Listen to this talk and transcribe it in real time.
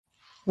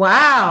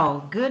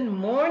Wow, good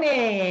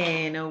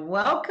morning.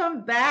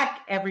 Welcome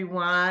back,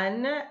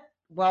 everyone.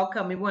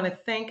 Welcome. We want to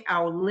thank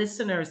our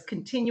listeners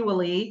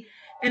continually.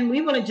 And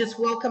we want to just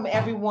welcome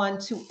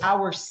everyone to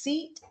our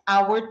seat,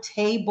 our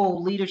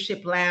table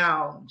leadership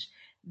lounge.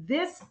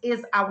 This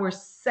is our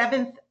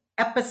seventh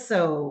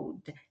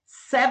episode.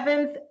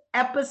 Seventh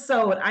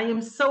episode. I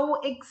am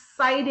so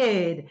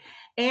excited.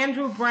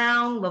 Andrew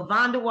Brown,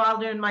 Lavonda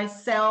Wilder, and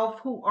myself,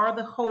 who are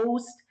the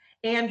hosts.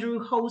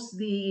 Andrew hosts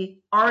the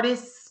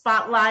Artist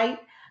Spotlight.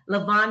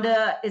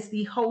 Lavonda is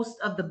the host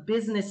of the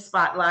Business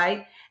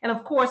Spotlight. And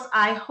of course,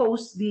 I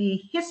host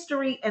the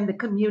History and the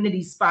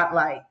Community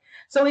Spotlight.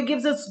 So it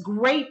gives us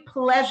great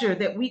pleasure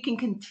that we can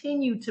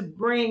continue to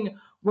bring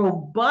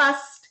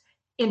robust,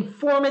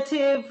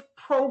 informative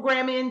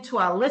programming to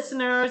our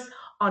listeners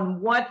on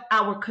what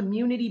our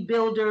community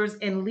builders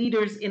and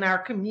leaders in our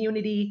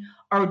community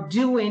are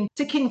doing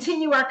to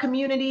continue our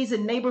communities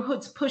and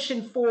neighborhoods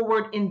pushing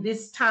forward in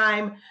this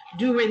time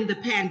during the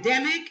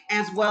pandemic,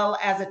 as well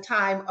as a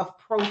time of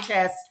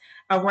protest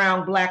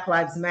around Black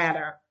Lives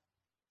Matter.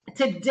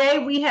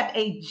 Today we have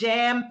a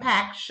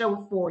jam-packed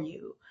show for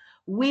you.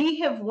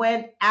 We have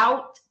went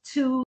out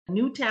to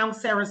Newtown,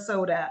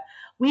 Sarasota.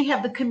 We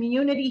have the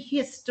community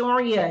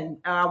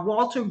historian,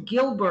 Walter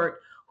Gilbert,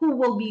 who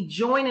will be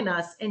joining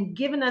us and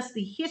giving us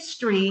the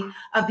history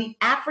of the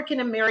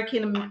African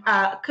American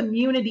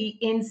community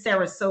in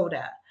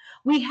Sarasota.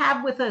 We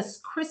have with us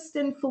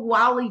Kristen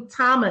Fuwali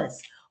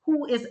Thomas,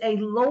 who is a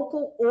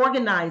local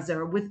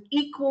organizer with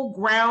Equal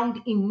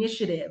Ground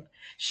Initiative.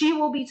 She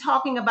will be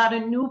talking about a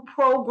new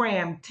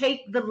program,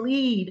 Take the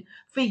Lead,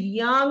 for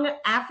young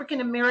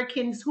African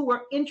Americans who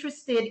are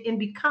interested in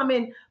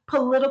becoming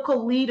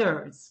political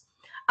leaders.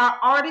 Our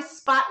artist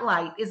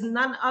spotlight is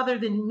none other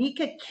than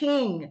Mika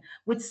King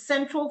with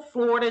Central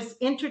Florida's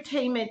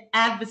Entertainment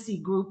Advocacy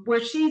Group,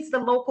 where she's the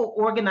local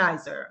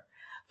organizer.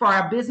 For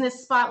our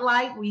business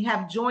spotlight, we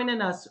have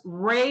joining us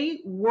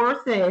Ray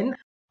Worthen,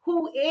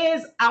 who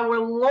is our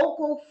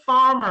local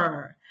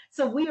farmer.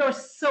 So we are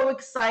so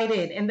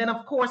excited. And then,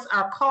 of course,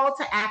 our call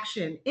to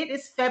action. It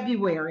is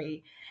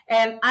February.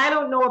 And I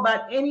don't know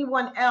about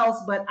anyone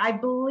else, but I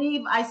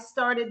believe I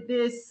started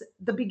this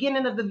the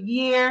beginning of the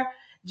year,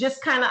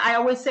 just kind of, I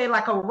always say,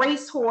 like a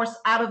racehorse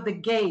out of the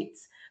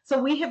gates. So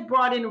we have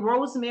brought in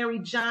Rosemary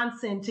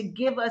Johnson to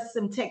give us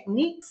some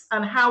techniques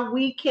on how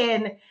we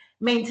can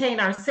maintain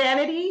our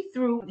sanity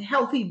through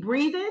healthy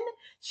breathing.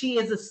 She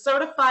is a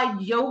certified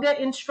yoga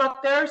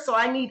instructor, so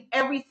I need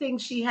everything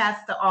she has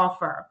to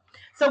offer.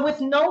 So,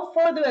 with no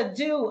further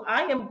ado,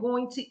 I am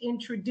going to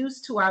introduce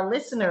to our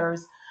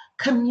listeners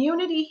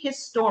community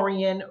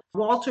historian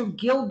Walter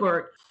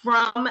Gilbert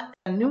from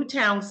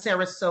Newtown,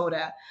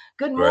 Sarasota.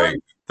 Good morning.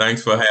 Great.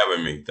 Thanks for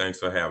having me. Thanks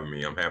for having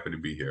me. I'm happy to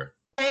be here.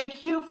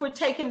 Thank you for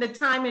taking the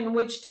time in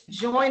which to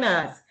join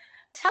us.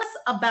 Tell us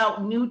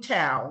about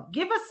Newtown.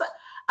 Give us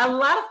a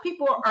lot of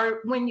people are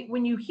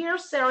when you hear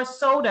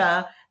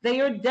Sarasota,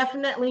 they are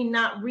definitely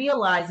not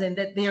realizing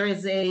that there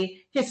is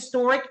a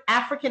historic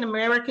African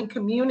American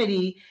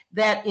community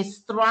that is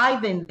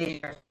thriving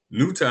there.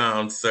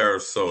 Newtown,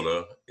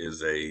 Sarasota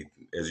is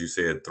as you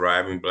said,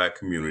 thriving Black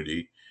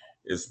community.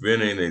 It's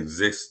been in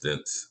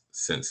existence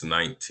since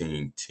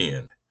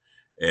 1910.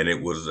 And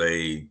it was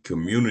a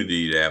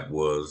community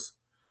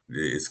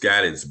it's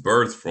got its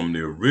birth from the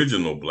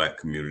original Black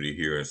community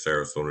here in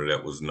Sarasota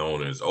that was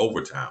known as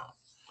Overtown.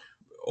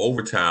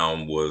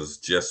 Overtown was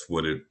just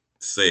what it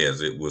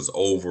says. It was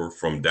over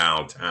from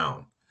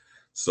downtown.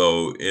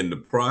 So in the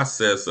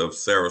process of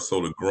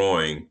Sarasota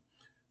growing,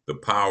 the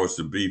powers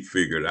to be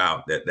figured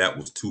out that that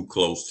was too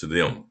close to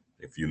them,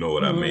 if you know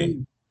what I mean.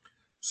 Mm,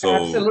 So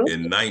absolutely.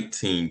 in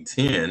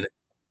 1910,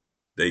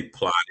 they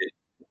plotted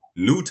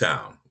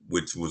Newtown,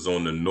 which was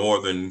on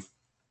the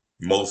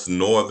most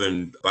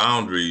northern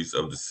boundaries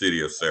of the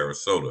city of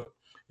Sarasota.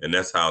 And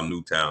that's how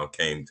Newtown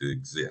came to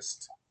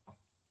exist.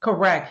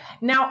 Correct.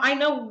 Now, I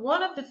know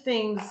one of the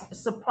things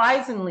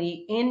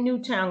surprisingly in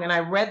Newtown, and I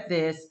read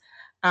this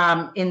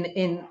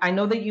in I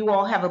know that you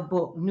all have a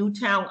book,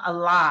 Newtown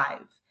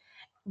Alive,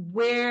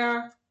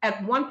 where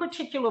at one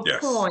particular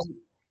Yes. point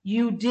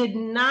you did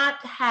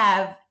not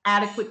have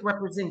adequate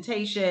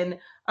representation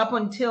up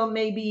until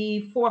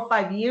maybe 4 or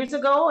 5 years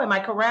ago. Am I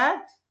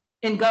correct?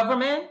 In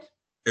government?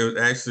 It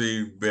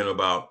actually been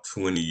about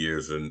 20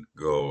 years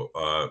ago.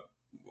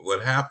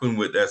 What happened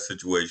with that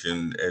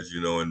situation, as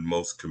you know, in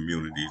most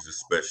communities,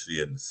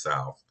 especially in the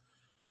South,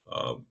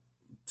 uh,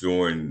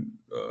 during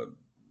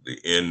the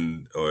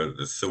end or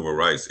the civil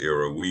rights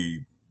era,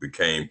 we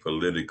became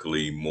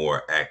politically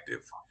more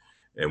active.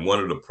 And one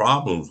of the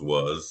problems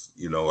was,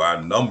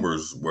 our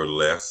numbers were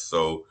less.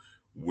 So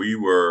we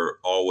were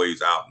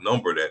always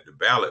outnumbered at the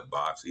ballot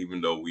box, even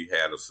though we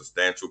had a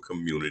substantial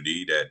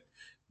community that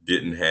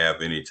didn't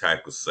have any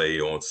type of say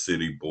on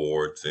city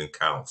boards and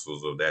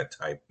councils of that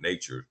type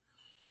nature.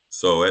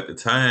 So at the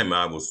time,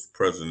 I was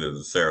president of the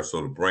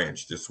Sarasota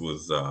branch. This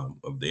was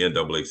of the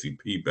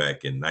NAACP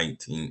back in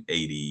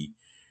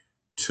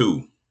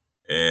 1982.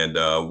 And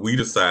we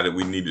decided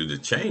we needed to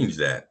change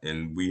that,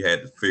 and we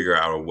had to figure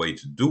out a way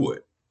to do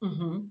it.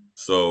 Hmm.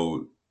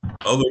 So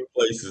Other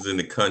places in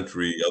the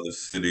country, other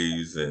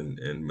cities and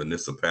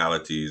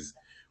municipalities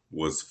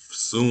was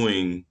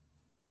suing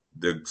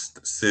the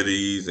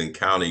cities and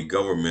county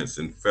governments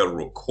in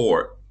federal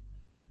court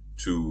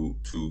to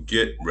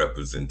get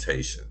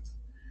representation.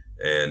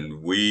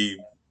 And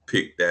we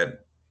picked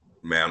that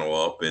mantle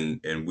up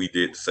and we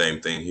did the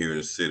same thing here in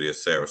the city of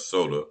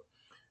Sarasota.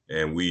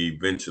 And we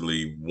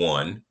eventually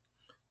won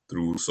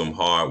through some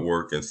hard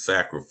work and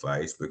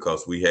sacrifice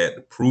because we had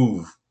to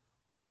prove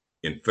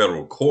in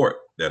federal court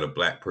that a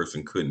black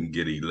person couldn't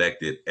get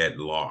elected at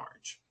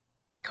large.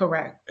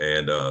 Correct.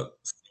 And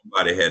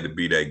somebody had to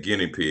be that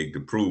guinea pig to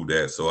prove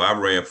that. So I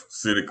ran for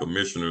city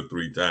commissioner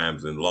 3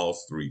 times and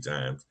lost 3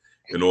 times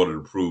in order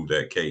to prove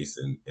that case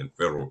in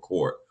federal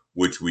court,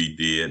 which we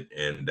did.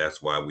 And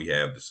that's why we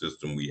have the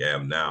system we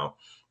have now,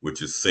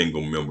 which is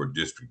single member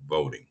district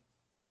voting.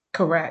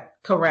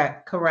 Correct.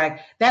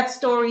 That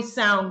story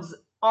sounds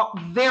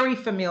very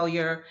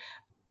familiar.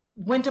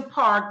 Winter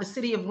Park, the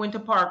city of Winter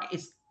Park,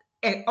 is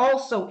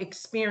also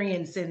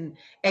experiencing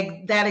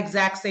that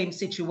exact same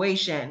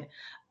situation.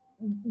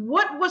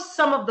 What was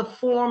some of the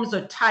forms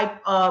or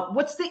type of,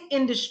 what's the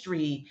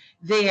industry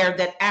there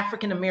that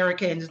African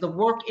Americans, the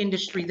work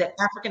industry that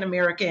African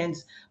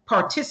Americans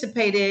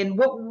participate in?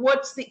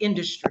 What's the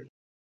industry?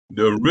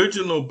 The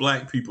original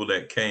black people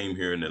that came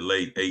here in the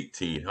late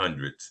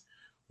 1800s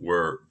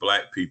were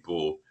black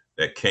people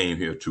that came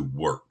here to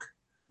work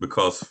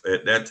because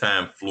at that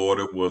time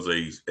Florida was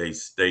a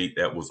state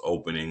that was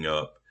opening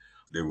up.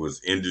 There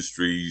was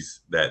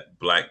industries that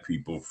black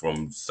people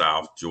from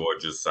South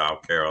Georgia,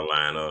 South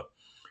Carolina,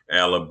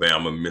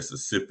 Alabama,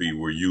 Mississippi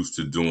were used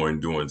to doing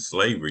during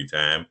slavery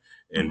time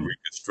and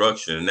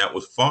Reconstruction, and that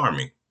was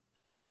farming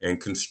and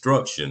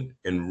construction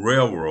and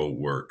railroad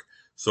work.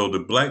 So the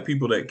black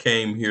people that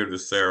came here to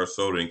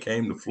Sarasota and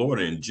came to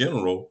Florida in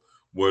general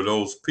were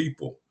those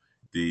people.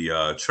 The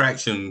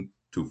attraction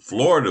to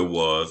Florida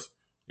was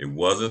it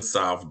wasn't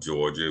South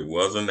Georgia, it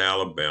wasn't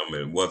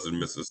Alabama, it wasn't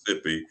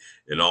Mississippi,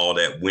 and all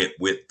that went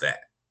with that.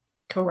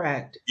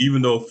 Correct.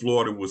 Even though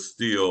Florida was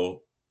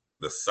still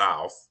the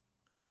South,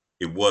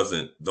 it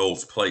wasn't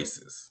those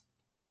places.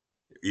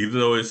 Even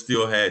though it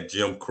still had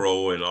Jim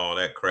Crow and all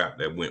that crap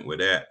that went with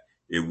that,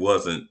 it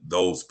wasn't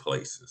those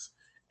places.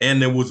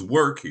 And there was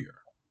work here.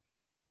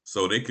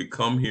 So they could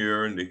come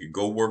here and they could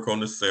go work on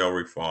the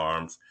celery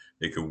farms.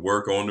 They could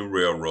work on the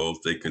railroads.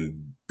 They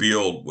can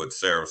build what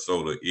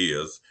Sarasota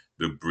is,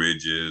 the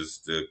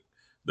bridges,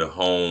 the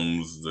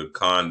homes, the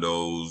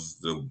condos,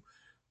 the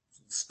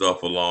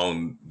stuff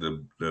along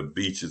the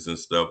beaches and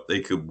stuff. They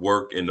could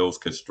work in those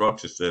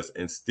construction sets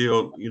and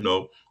still,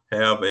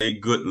 have a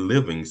good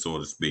living, so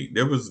to speak.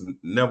 There was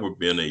never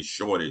been a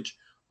shortage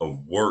of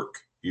work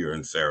here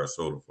in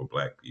Sarasota for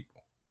black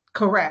people.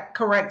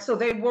 Correct. So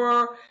they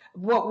were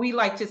what we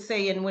like to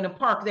say in Winter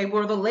Park, they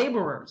were the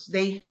laborers.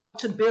 They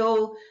to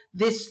build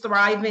this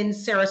thriving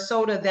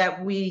Sarasota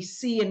that we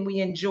see and we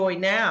enjoy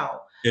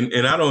now.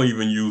 And I don't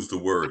even use the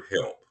word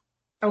help.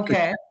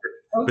 Okay.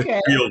 They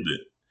build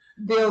it.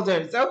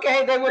 Builders.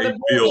 Okay. They were the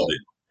build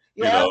it.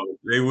 Yeah.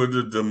 They were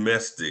the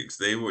domestics.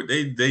 They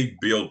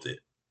built it.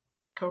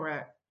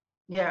 Correct.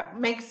 Yeah,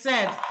 makes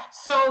sense.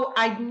 So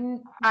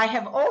I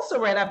have also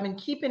read, I've been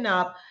keeping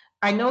up.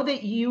 I know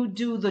that you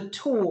do the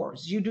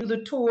tours. You do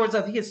the tours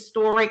of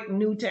historic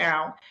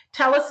Newtown.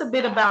 Tell us a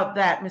bit about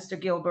that, Mr.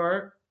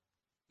 Gilbert.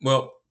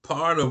 Well,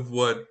 part of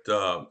what,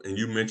 and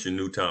you mentioned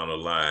Newtown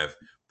Alive,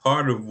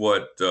 part of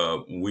what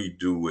we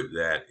do with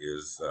that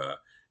is,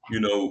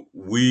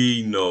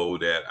 we know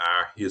that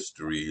our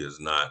history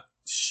is not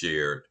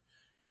shared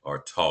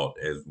or taught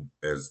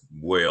as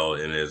well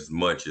and as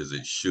much as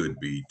it should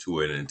be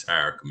to an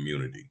entire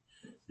community.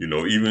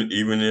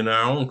 Even in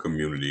our own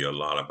community, a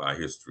lot of our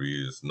history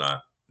is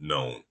not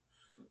known.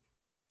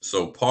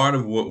 So part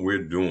of what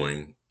we're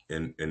doing,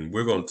 and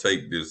we're going to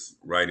take this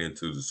right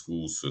into the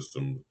school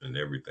system and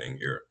everything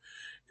here,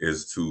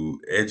 is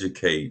to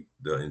educate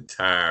the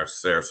entire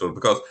Sarasota,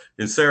 because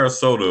in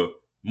Sarasota,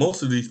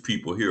 most of these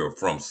people here are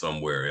from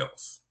somewhere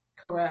else.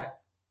 Correct.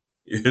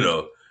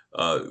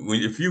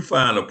 If you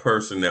find a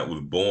person that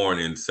was born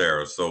in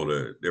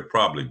Sarasota, they're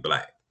probably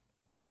black.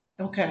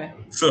 Okay.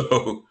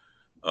 So,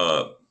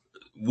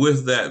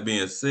 with that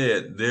being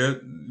said, a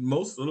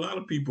lot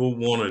of people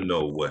want to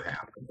know what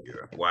happened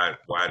here, why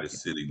the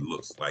city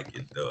looks like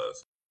it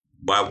does,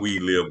 why we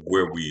live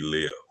where we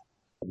live.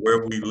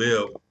 Where we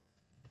live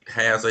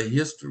has a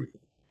history,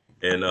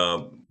 and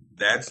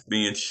that's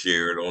being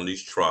shared on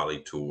these trolley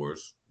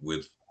tours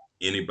with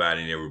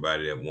anybody and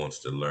everybody that wants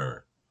to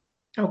learn.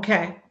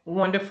 Okay,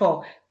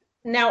 wonderful.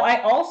 Now,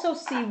 I also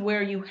see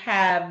where you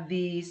have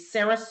the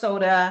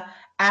Sarasota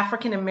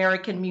African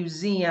American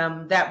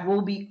Museum that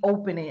will be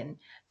opening.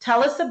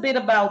 Tell us a bit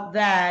about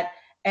that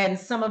and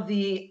some of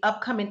the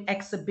upcoming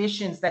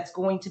exhibitions that's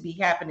going to be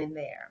happening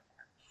there.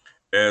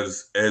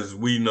 As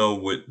we know,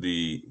 with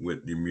the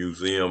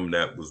museum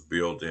that was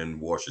built in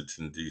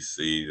Washington,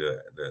 D.C.,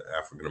 the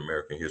African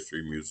American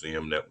History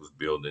Museum that was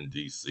built in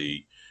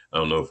D.C., I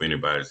don't know if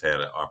anybody's had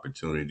an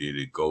opportunity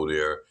to go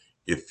there.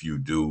 If you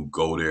do,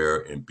 go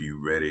there and be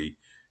ready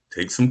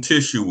take some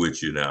tissue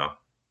with you now,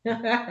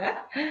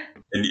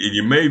 and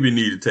you maybe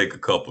need to take a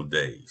couple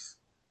days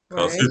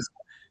because Right.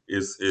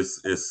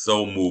 it's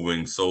so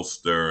moving, so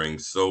stirring,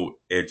 so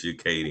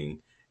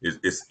educating.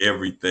 It's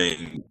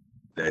everything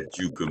that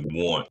you could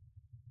want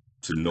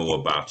to know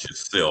about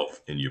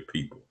yourself and your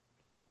people.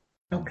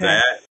 Okay.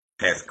 That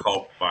has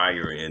caught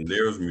fire, and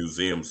there's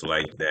museums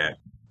like that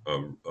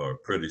are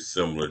pretty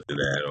similar to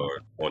that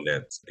or on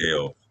that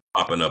scale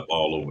popping up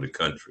all over the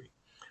country.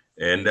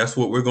 And that's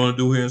what we're going to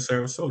do here in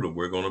Sarasota.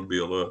 We're going to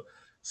build a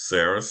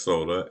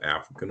Sarasota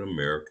African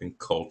American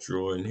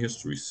Cultural and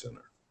History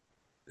Center.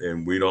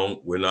 And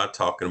we're not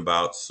talking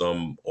about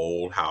some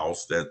old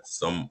house that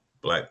some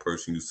black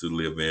person used to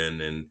live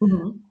in and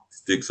Mhm.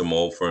 stick some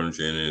old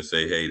furniture in it and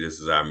say, hey, this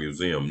is our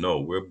museum. No,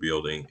 we're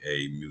building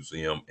a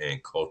museum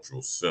and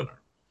cultural center.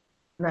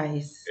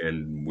 Nice.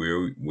 And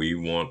we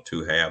want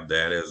to have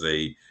that as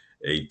a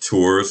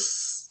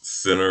tourist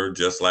center,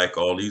 just like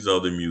all these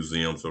other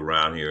museums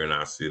around here in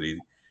our city,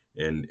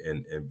 and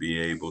be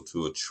able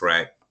to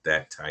attract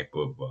that type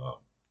of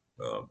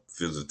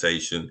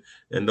visitation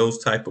and those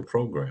type of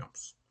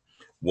programs.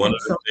 One of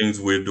the Excellent. things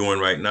we're doing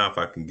right now, if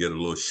I can get a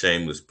little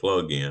shameless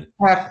plug in,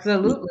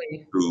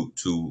 Absolutely.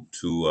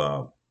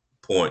 to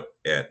point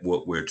at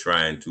what we're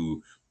trying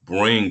to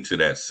bring to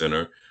that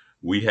center.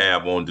 We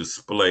have on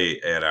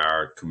display at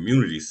our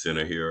community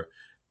center here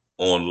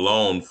on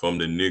loan from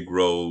the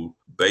Negro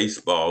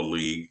Baseball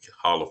League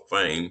Hall of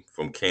Fame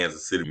from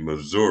Kansas City,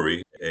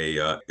 Missouri,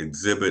 a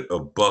exhibit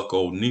of Buck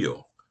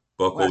O'Neil.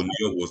 Buck Wow.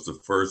 O'Neil was the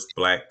first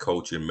black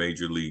coach in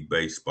Major League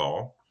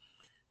Baseball.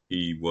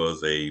 He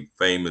was a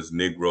famous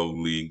Negro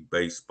League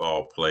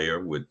baseball player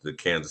with the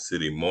Kansas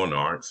City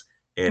Monarchs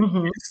and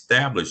Hmm.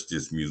 established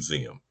this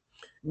museum.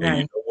 And you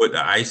Nice. know what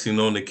the icing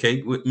on the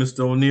cake with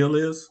Mr. O'Neil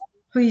is?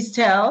 Please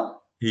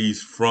tell.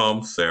 He's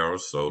from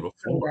Sarasota, Florida.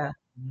 Soda.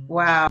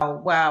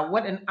 Wow. Wow.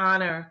 What an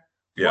honor.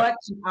 Yeah, What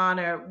an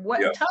honor. yeah,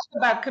 What talk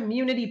about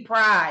community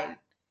pride.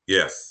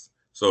 yes.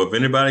 So if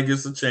anybody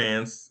gets a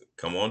chance,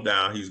 come on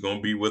down. He's going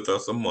to be with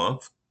us a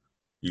month.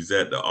 He's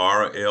at the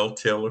R.L.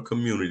 Taylor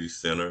Community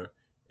Center,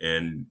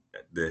 and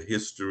the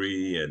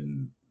history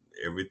and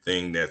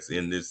everything that's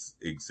in this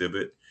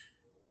exhibit,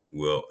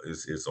 well,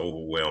 it's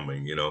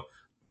overwhelming.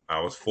 I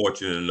was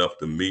fortunate enough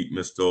to meet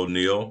Mr.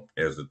 O'Neil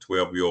as a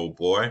 12-year-old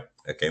boy.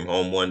 I came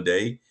home one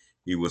day.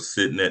 He was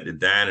sitting at the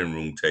dining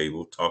room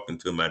table talking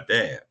to my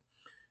dad.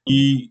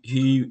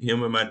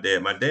 Him and my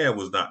dad. My dad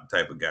was not the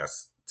type of guy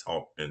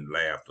talked and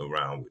laughed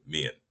around with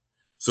men.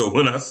 So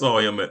when I saw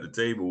him at the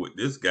table with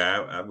this guy,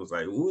 I was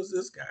like, "Who is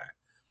this guy?"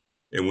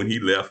 And when he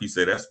left, he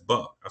said, "That's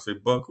Buck." I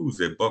said, "Buck who?" He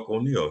said, "Buck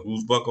O'Neil."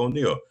 "Who's Buck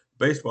O'Neil?"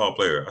 "Baseball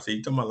player." I said,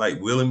 "You talking about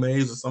like Willie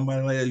Mays or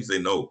somebody like that?" He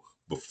said, "No,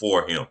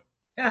 before him."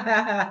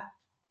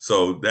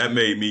 So that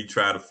made me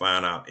try to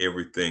find out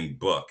everything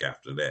Buck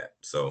after that.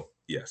 So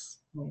yes.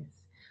 Yes.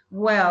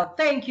 Well,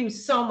 thank you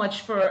so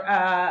much for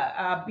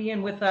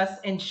being with us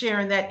and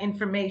sharing that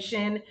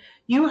information.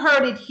 You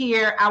heard it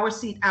here, our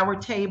seat, our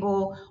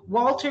table.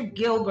 Walter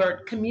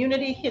Gilbert,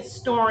 community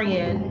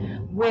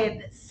historian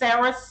with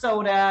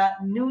Sarasota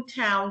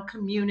Newtown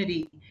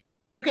Community. You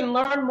can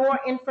learn more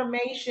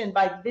information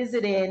by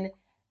visiting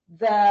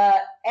the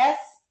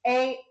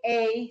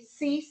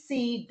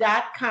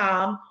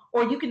saacc.com,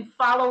 or you can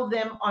follow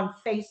them on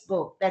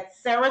Facebook.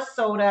 That's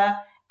Sarasota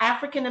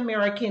African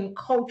American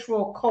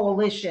Cultural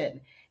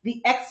Coalition.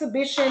 The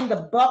exhibition,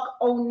 the Buck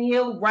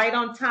O'Neil Right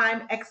on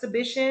Time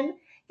exhibition,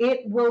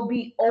 it will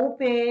be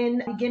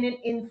open beginning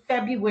in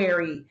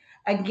February.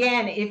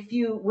 Again,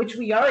 which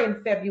we are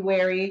in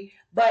February,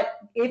 but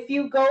if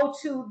you go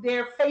to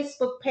their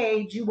Facebook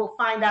page, you will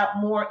find out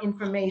more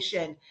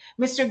information.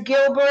 Mr.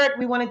 Gilbert,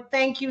 we want to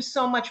thank you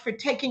so much for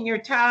taking your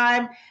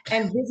time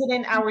and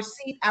visiting our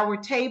seat, our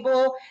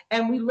table.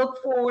 And we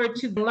look forward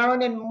to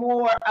learning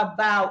more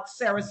about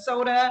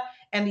Sarasota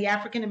and the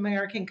African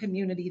American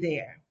community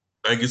there.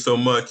 Thank you so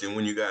much. And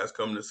when you guys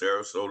come to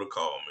Sarasota,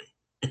 call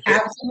me.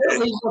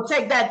 Absolutely. We'll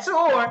take that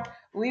tour.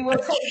 We will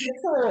take the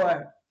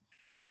tour.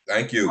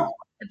 Thank you.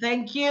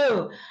 Thank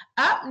you.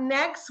 Up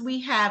next,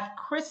 we have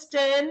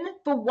Kristen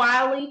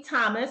Fawali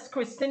Thomas,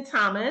 Kristen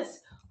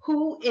Thomas,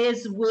 who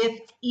is with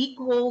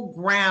Equal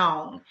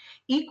Ground.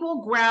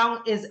 Equal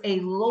Ground is a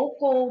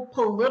local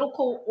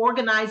political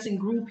organizing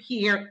group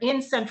here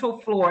in Central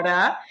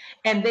Florida,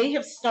 and they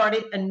have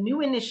started a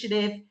new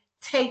initiative,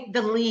 Take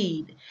the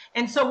Lead.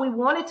 And so we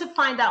wanted to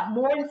find out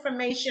more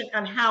information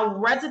on how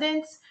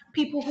residents,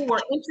 people who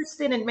are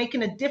interested in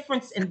making a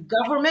difference in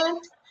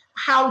government,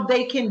 how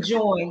they can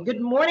join.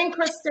 Good morning,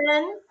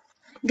 Kristen.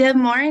 Good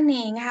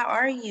morning. How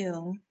are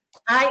you?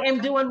 I am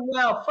doing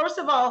well. First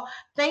of all,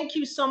 thank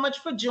you so much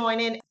for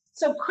joining.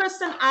 So,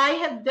 Kristen, I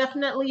have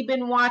definitely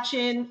been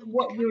watching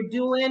what you're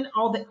doing,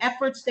 all the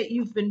efforts that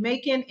you've been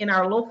making in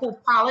our local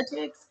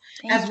politics,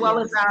 as Thank well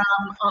you. as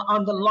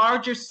on the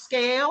larger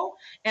scale.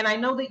 And I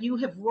know that you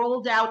have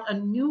rolled out a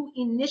new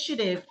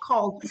initiative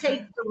called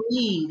Take the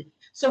Lead.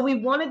 So we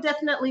want to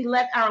definitely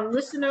let our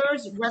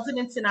listeners,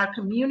 residents in our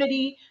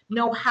community,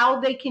 know how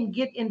they can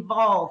get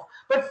involved.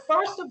 But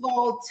first of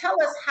all, tell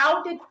us,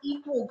 how did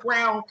Equal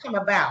Ground come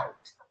about?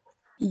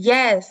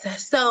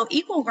 Yes, so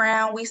Equal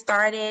Ground, we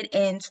started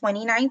in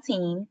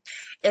 2019.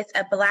 It's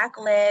a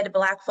Black-led,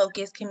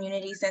 Black-focused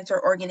community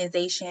center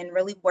organization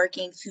really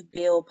working to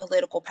build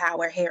political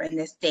power here in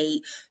the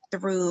state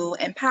through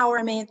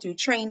empowerment, through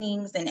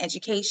trainings and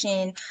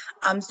education.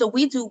 So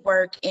we do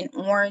work in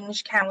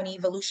Orange County,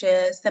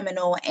 Volusia,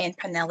 Seminole, and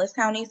Pinellas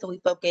County. So we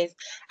focus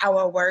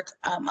our work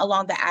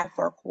along the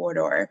I-4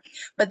 corridor.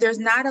 But there's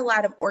not a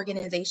lot of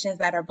organizations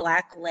that are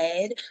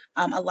Black-led.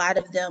 A lot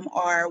of them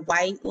are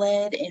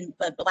white-led and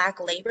but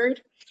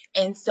Black-labored.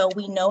 And so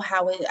we know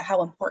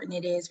how important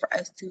it is for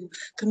us to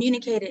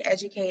communicate and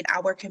educate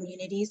our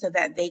community so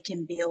that they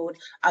can build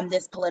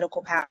this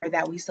political power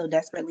that we so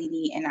desperately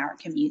need in our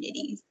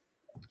communities.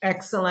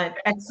 Excellent,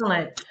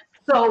 excellent.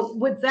 So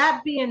with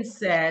that being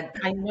said,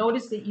 I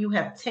noticed that you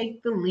have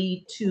Take the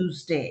Lead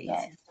Tuesdays.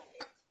 Yes.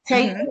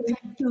 Take Mhm. the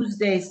Lead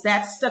Tuesdays,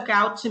 that stuck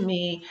out to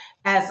me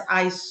as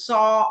I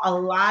saw a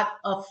lot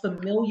of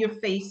familiar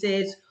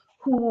faces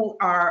who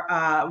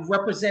are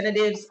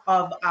representatives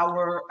of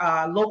our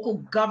local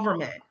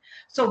government.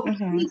 So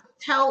Mhm. please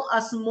tell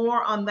us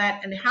more on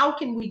that, and how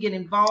can we get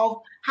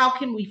involved? How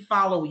can we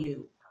follow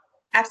you?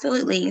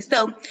 Absolutely.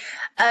 So,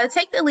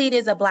 Take the Lead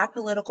is a Black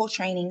political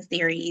training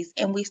series,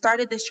 and we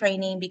started this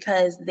training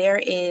because there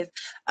is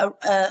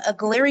a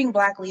glaring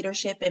Black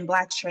leadership and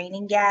Black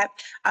training gap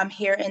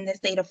here in the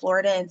state of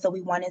Florida, and so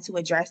we wanted to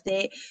address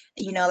it.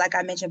 You know, like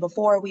I mentioned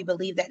before, we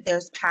believe that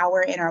there's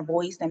power in our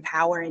voice and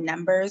power in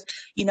numbers.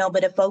 You know,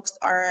 but if folks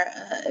are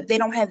if they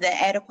don't have the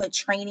adequate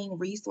training,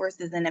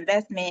 resources, and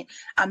investment,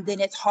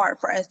 then it's hard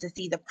for us to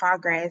see the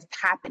progress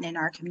happen in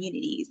our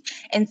communities.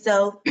 And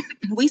so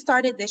we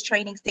started this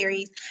training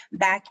series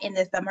back in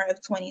the summer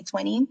of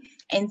 2020.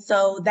 And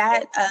so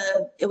that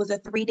it was a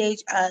 3-day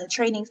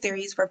training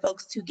series for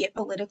folks to get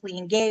politically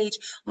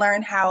engaged,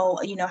 learn how,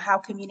 how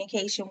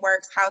communication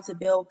works, how to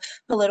build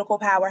political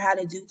power, how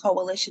to do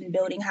coalition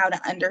building, how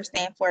to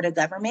understand Florida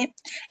government.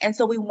 And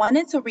so we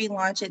wanted to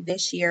relaunch it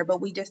this year,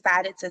 but we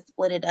decided to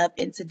split it up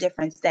into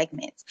different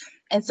segments.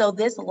 And so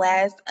this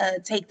last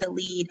Take the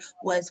Lead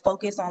was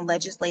focused on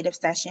legislative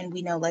session.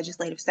 We know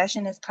legislative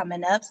session is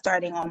coming up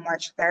starting on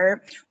March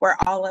 3rd, where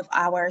all of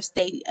our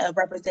state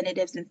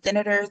representatives and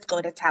senators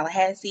go to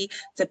Tallahassee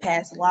to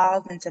pass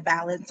laws and to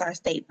balance our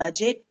state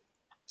budget.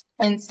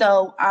 And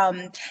so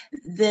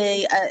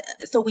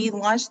so we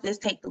launched this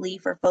Take the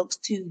Lead for folks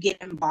to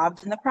get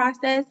involved in the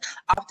process.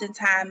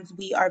 Oftentimes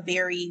we are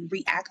very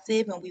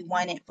reactive and we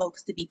wanted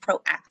folks to be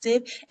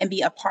proactive and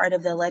be a part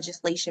of the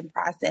legislation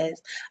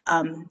process.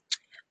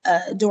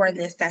 During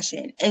this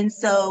session. And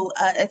so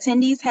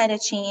attendees had a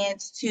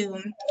chance to,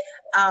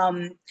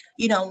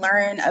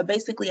 learn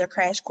basically a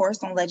crash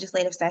course on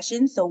legislative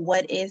session. So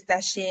what is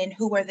session?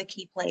 Who are the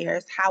key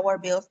players? How are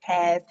bills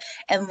passed?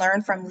 And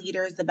learn from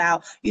leaders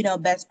about,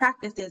 best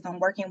practices on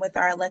working with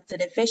our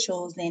elected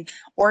officials and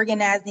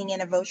organizing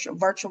in a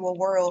virtual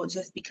world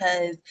just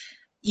because,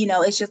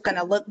 it's just going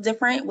to look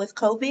different with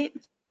COVID.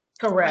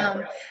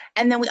 Correct.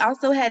 And then we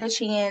also had a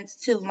chance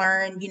to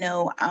learn,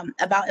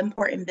 about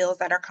important bills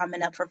that are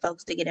coming up for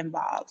folks to get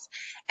involved.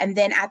 And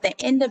then at the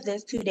end of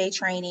this 2-day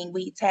training,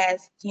 we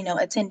tasked,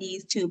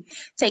 attendees to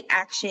take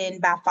action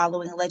by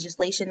following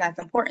legislation that's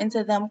important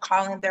to them,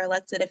 calling their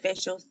elected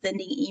officials,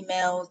 sending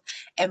emails,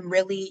 and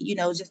really,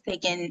 just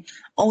taking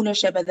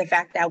ownership of the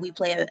fact that we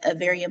play a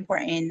very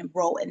important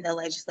role in the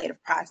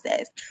legislative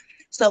process.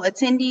 So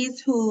attendees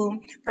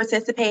who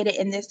participated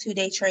in this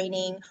 2-day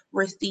training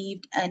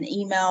received an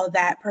email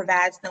that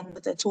provides them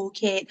with a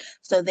toolkit.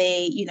 So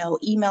they,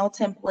 email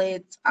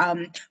templates,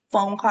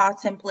 phone call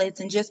templates,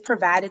 and just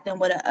provided them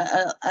with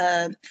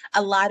a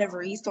lot of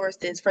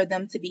resources for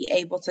them to be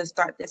able to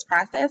start this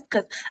process.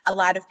 Because a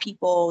lot of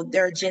people,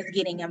 they're just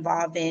getting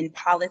involved in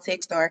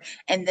politics or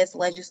in this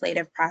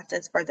legislative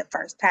process for the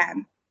first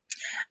time.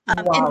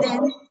 Wow. And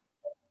then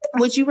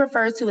what you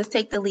refer to as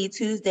Take the Lead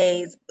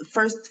Tuesdays,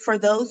 first for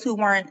those who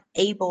weren't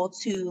able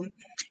to,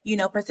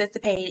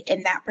 participate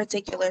in that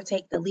particular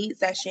Take the Lead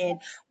session,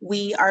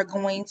 we are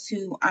going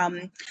to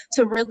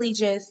really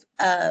just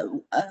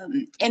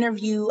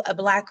interview a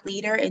Black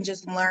leader and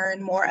just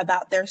learn more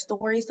about their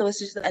story. So it's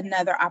just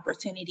another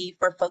opportunity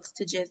for folks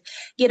to just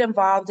get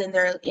involved in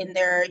their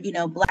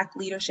Black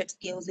leadership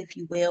skills, if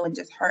you will, and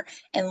just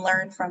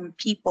learn from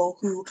people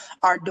who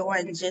are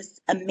doing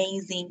just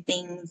amazing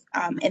things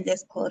in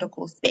this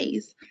political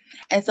space.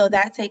 And so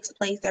that takes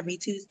place every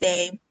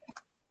Tuesday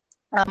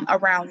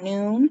around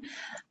noon.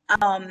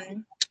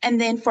 And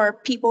then for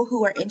people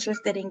who are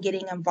interested in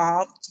getting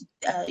involved,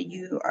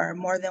 you are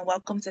more than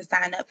welcome to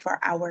sign up for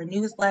our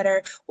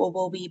newsletter, where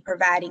we'll be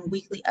providing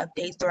weekly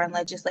updates during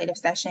legislative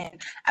session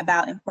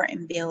about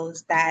important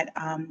bills that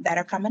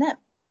are coming up.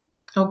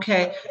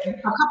 Okay. A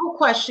couple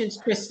questions,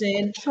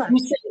 Kristen. Sure. You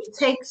said it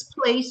takes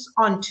place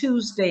on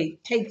Tuesday.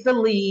 Take the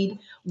Lead.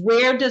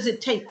 Where does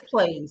it take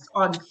place?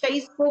 On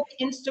Facebook,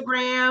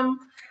 Instagram?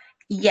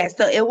 Yes,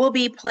 so it will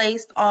be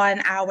placed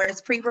on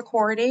it's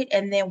pre-recorded,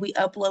 and then we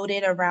upload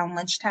it around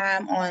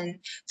lunchtime on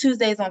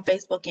Tuesdays on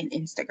Facebook and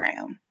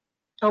Instagram.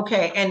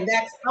 Okay, and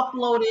that's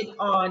uploaded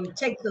on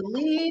Take the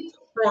Lead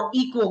or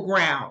Equal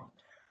Ground?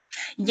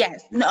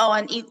 Yes, no,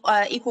 on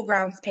Equal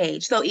Grounds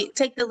page. So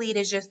Take the Lead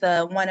is just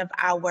one of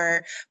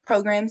our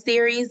program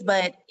series,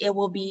 but it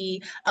will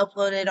be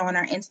uploaded on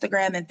our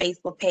Instagram and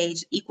Facebook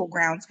page, Equal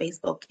Grounds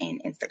Facebook and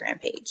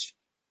Instagram page.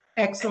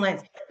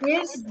 Excellent.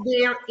 Is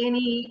there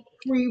any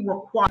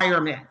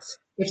pre-requirements?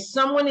 If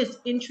someone is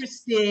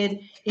interested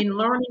in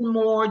learning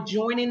more,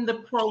 joining the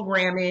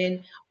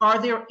programming, are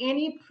there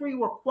any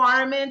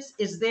pre-requirements?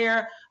 Is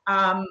there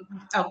a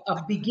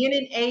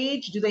beginning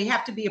age? Do they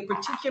have to be a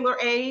particular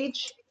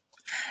age?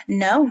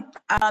 No,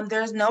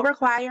 there's no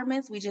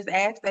requirements. We just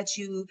ask that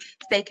you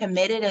stay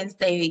committed and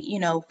stay,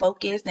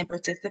 focused and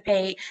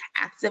participate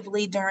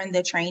actively during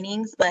the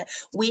trainings. But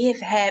we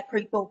have had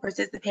people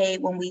participate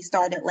when we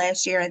started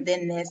last year, and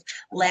then this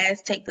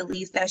last Take the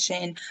Lead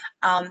session,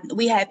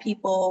 we had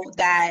people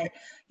that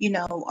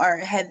or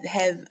have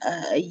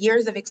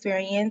years of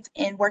experience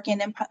in working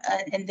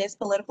in this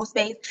political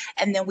space,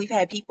 and then we've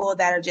had people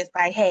that are just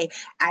like, hey,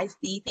 I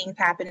see things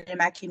happening in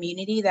my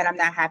community that I'm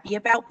not happy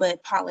about,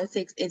 but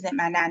politics isn't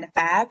my 9 to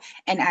 5,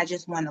 and I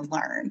just want to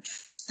learn.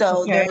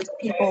 So Okay. there's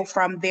people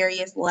from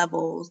various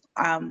levels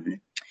on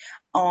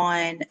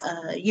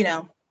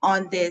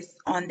this,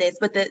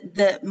 but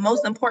the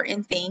most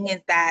important thing is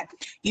that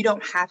you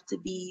don't have to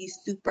be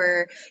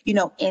super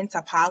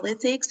into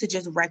politics to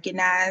just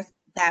recognize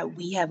that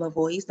we have a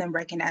voice and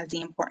recognize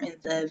the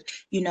importance of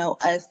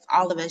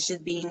all of us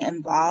just being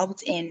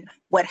involved in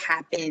what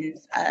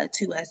happens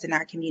to us in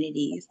our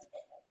communities.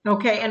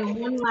 Okay, and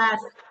one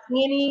last,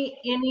 any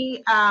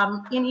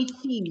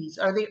fees?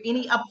 Are there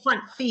any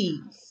upfront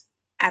fees?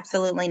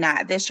 Absolutely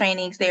not. This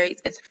training series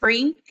is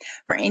free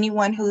for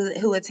anyone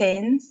who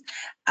attends.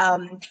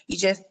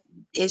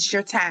 It's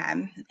your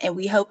time, and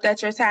we hope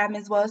that your time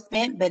is well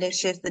spent, but it's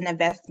just an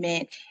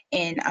investment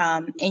in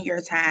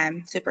your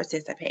time to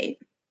participate.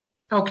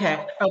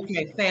 Okay,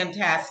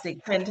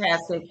 fantastic.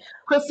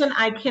 Kristen,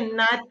 I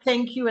cannot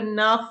thank you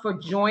enough for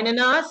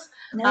joining us.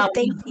 No,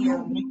 thank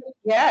you.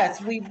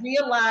 Yes, we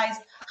realize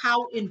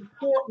how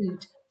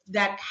important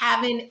that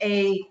having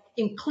a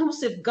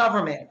inclusive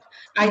government.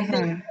 I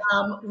think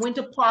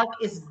Winter Park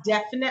is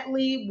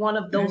definitely one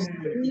of those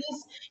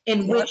cities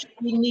in which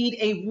we need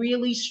a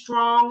really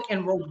strong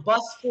and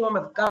robust form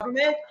of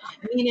government,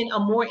 meaning a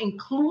more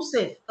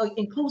inclusive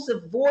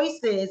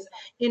voices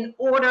in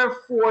order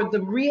for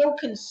the real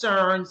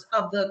concerns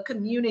of the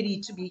community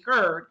to be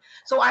heard.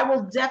 So I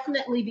will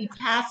definitely be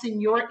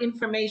passing your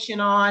information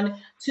on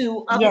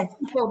to other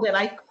people that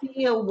I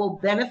feel will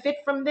benefit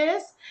from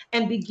this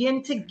and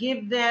begin to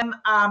give them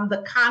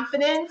the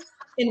confidence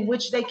in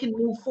which they can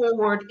move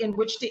forward, in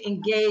which to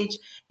engage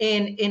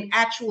in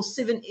actual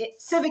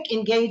civic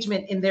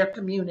engagement in their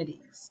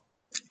communities.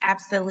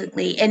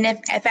 Absolutely. And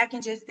if I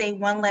can just say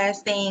one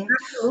last thing,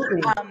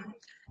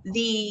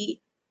 Absolutely.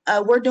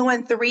 we're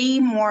doing 3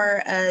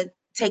 more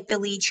Take the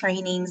Lead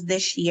trainings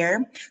this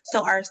year.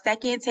 So our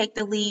second Take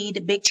the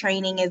Lead big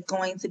training is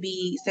going to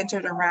be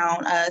centered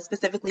around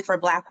specifically for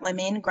Black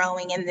women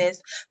growing in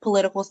this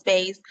political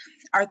space.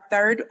 Our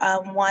third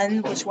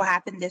one, which will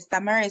happen this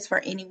summer, is for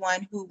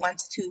anyone who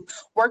wants to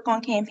work on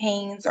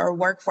campaigns or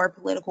work for a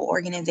political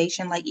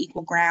organization like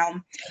Equal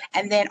Ground.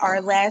 And then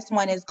our last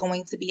one is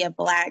going to be a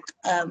Black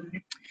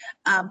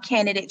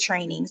candidate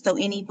training. So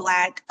any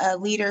Black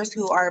leaders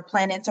who are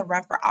planning to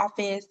run for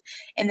office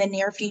in the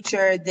near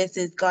future, this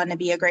is going to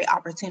be a great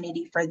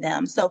opportunity for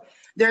them. So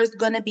there's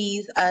going to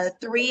be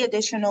 3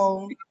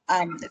 additional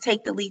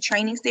Take the Lead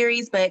training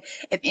series, but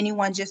if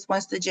anyone just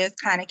wants to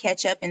just kind of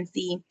catch up and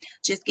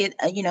just get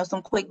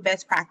some quick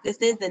best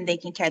practices, then they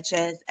can catch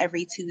us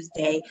every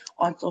Tuesday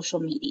on social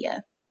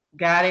media.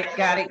 Got it.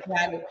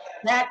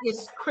 That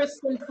is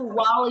Kristen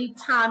Fuwali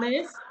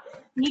Thomas,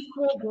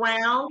 Equal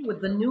Ground,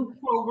 with the new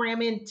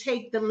programming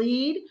Take the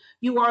Lead.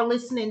 You are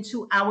listening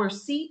to Our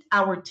Seat,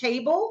 Our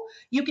Table.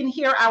 You can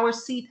hear Our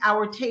Seat,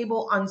 Our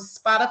Table on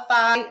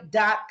Spotify.com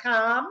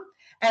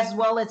as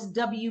well as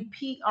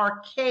WPRK.org.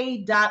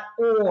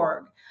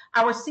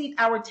 Our Seat,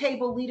 Our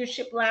Table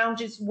Leadership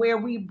Lounge is where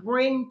we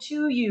bring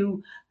to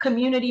you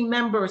community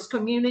members,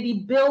 community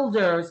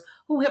builders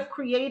who have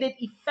created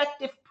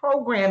effective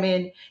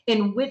programming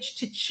in which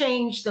to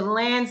change the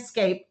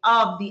landscape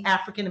of the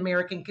African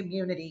American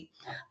community.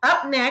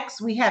 Up next,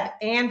 we have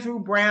Andrew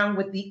Brown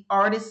with the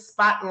Artist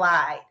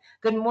Spotlight.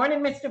 Good morning,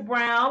 Mr.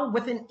 Brown,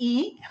 with an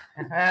E.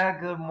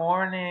 Good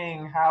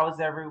morning. How's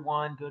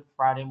everyone? Good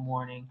Friday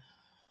morning.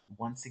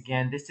 Once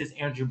again, this is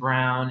Andrew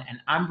Brown, and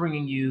I'm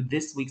bringing you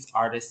this week's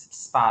Artist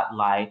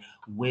Spotlight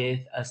with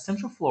a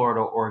Central Florida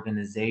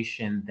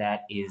organization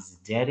that is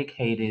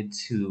dedicated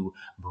to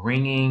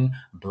bringing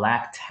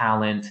Black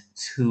talent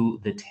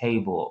to the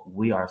table.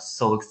 We are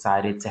so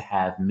excited to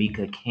have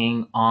Mika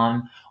King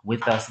on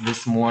with us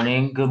this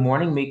morning. Good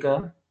morning,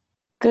 Mika.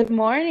 Good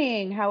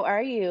morning. How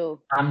are you?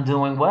 I'm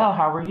doing well.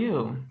 How are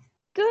you?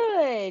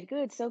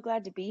 Good. So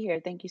glad to be here.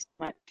 Thank you so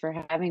much for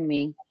having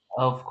me.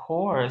 Of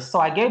course. So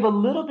I gave a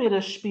little bit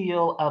of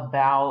spiel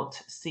about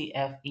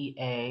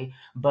CFEA,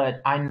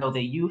 but I know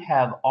that you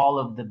have all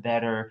of the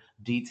better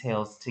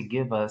details to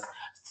give us.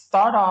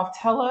 Start off,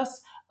 tell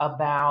us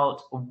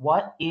about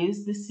what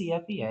is the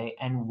CFEA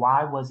and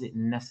why was it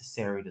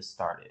necessary to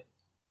start it?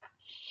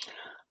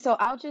 So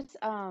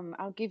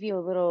I'll give you a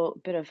little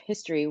bit of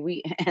history.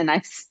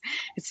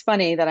 It's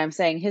funny that I'm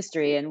saying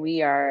history, and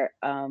we are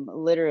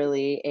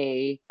literally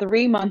a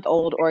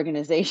 3-month-old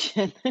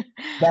organization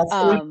That's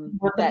three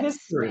worth of that's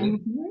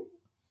history.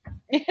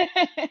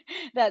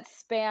 that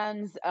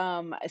spans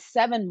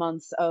 7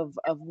 months of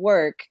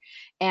work.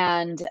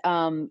 And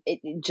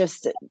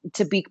just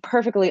to be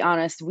perfectly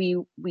honest,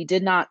 we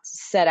did not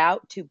set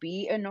out to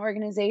be an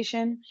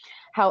organization.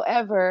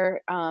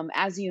 However,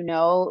 as you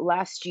know,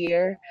 last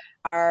year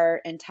our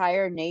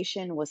entire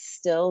nation was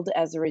stilled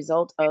as a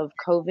result of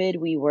COVID.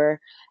 We were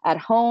at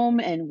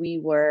home, and we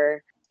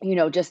were,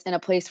 just in a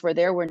place where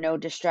there were no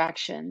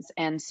distractions.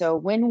 And so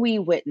when we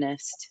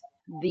witnessed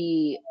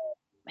the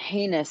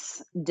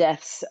heinous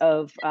deaths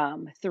of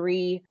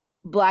three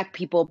Black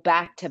people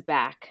back to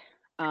back.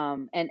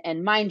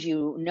 And mind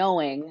you,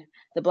 knowing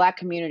the Black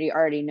community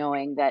already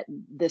knowing that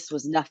this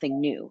was nothing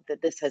new,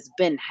 that this has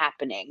been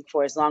happening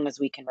for as long as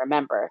we can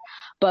remember.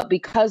 But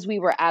because we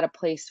were at a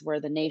place where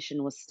the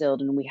nation was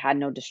stilled and we had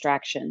no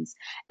distractions,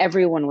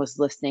 everyone was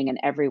listening and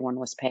everyone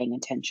was paying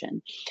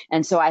attention.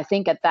 And so I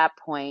think at that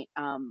point,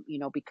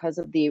 because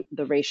of the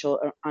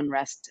racial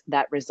unrest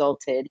that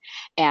resulted,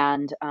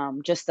 and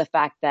just the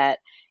fact that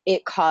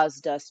it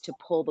caused us to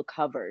pull the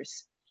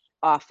covers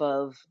off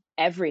of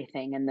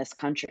everything in this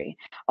country,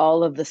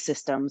 all of the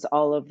systems,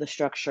 all of the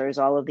structures,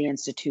 all of the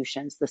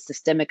institutions, the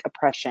systemic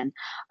oppression,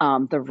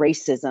 the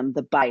racism,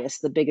 the bias,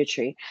 the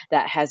bigotry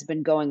that has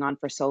been going on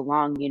for so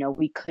long.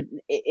 We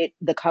couldn't,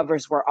 the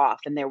covers were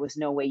off and there was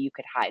no way you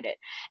could hide it.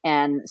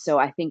 And so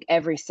I think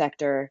every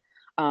sector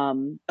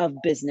of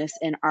business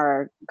in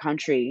our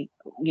country,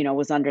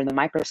 was under the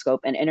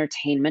microscope, and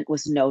entertainment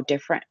was no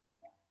different.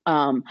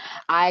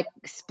 I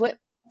split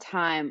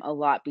time a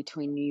lot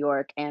between New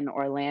York and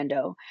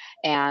Orlando,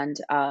 and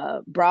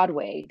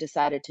Broadway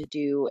decided to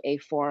do a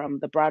forum.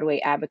 The Broadway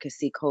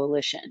Advocacy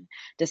Coalition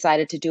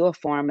decided to do a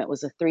forum. It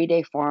was a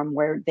 3-day forum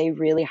where they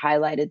really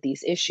highlighted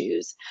these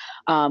issues,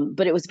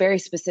 but it was very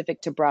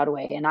specific to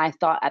Broadway. And I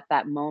thought at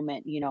that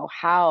moment,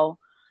 how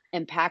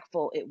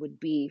impactful it would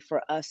be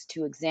for us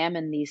to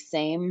examine these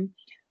same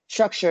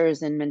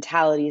structures and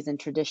mentalities and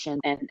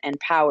traditions and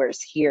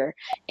powers here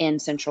in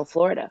Central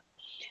Florida.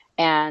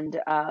 And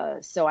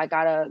so I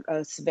got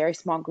a very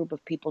small group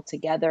of people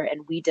together,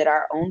 and we did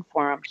our own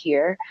forum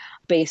here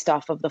based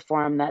off of the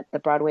forum that the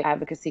Broadway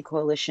Advocacy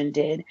Coalition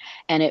did.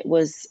 And it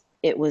was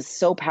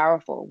so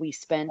powerful. We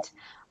spent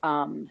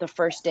the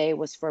first day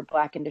was for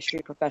Black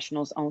industry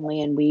professionals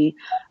only, and we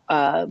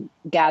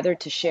gathered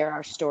to share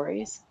our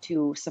stories,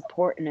 to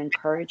support and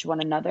encourage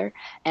one another,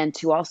 and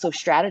to also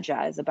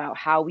strategize about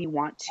how we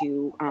want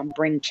to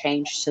bring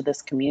change to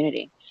this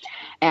community.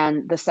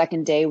 And the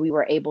second day, we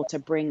were able to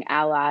bring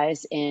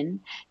allies in,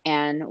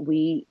 and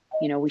we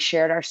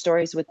shared our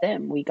stories with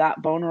them. We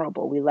got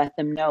vulnerable. We let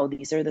them know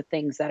these are the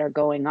things that are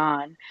going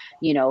on.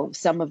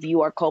 Some of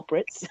you are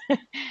culprits,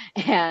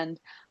 and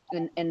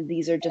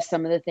these are just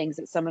some of the things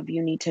that some of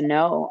you need to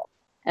know.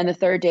 And the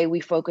third day, we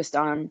focused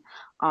on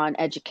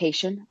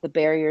education, the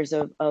barriers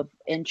of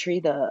entry,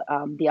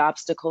 the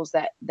obstacles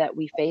that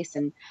we face,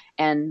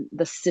 and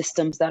the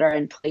systems that are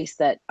in place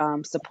that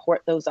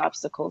support those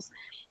obstacles.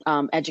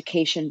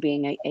 Education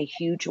being a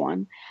huge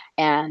one,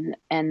 and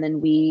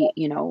then we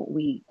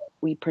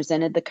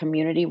presented the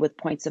community with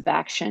points of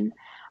action,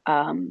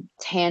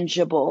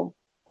 tangible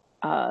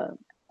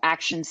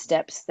action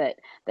steps that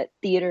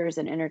theaters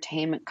and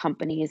entertainment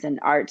companies and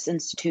arts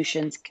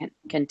institutions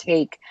can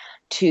take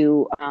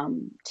to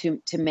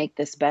make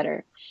this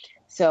better.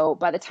 So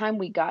by the time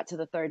we got to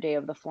the third day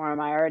of the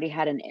forum, I already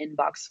had an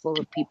inbox full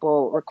of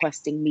people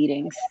requesting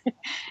meetings.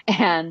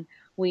 And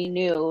we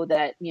knew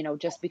that,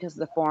 just because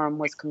the forum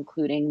was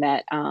concluding,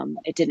 that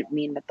it didn't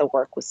mean that the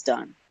work was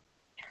done.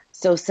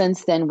 So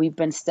since then, we've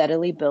been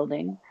steadily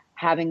building,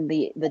 having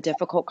the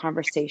difficult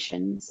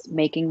conversations,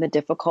 making the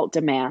difficult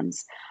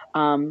demands,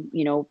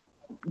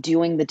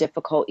 doing the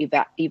difficult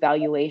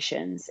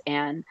evaluations,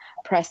 and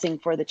pressing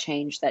for the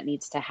change that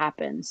needs to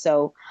happen.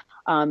 So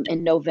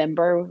in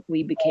November,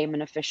 we became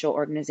an official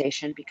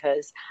organization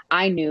because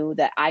I knew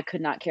that I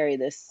could not carry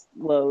this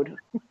load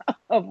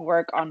of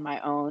work on my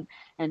own.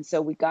 And so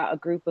we got a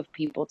group of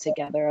people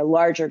together, a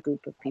larger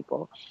group of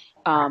people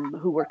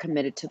who were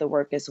committed to the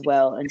work as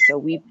well. And so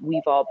we've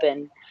all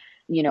been,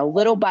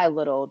 little by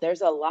little.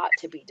 There's a lot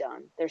to be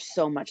done. There's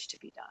so much to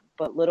be done,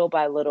 but little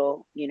by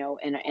little,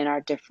 in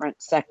our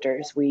different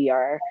sectors, we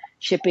are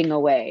chipping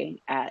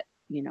away at,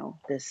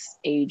 this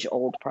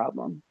age-old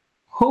problem.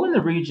 Who in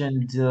the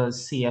region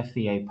does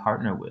CFEA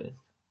partner with?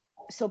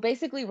 So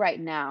basically right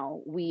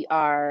now we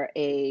are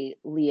a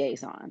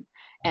liaison,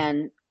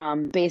 and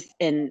based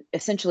in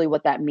essentially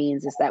what that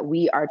means is that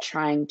we are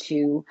trying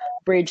to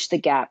bridge the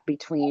gap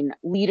between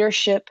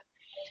leadership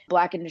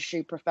Black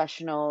industry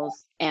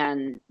professionals,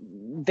 and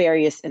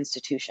various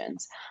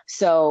institutions.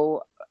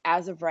 So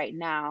as of right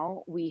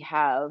now, we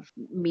have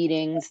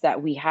meetings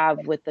that we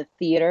have with the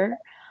theater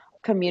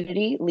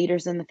community,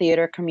 leaders in the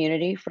theater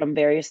community from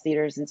various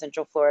theaters in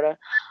Central Florida,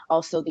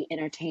 also the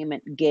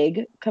entertainment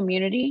gig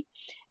community,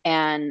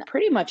 and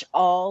pretty much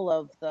all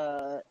of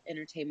the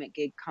entertainment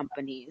gig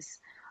companies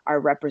are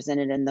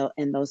represented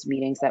in those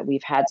meetings that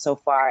we've had so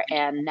far.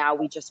 And now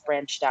we just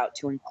branched out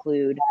to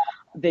include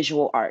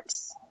visual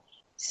arts.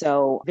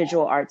 So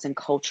visual arts and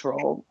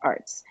cultural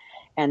arts.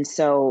 And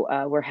so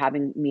we're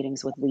having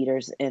meetings with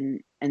leaders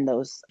in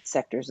those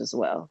sectors as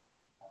well.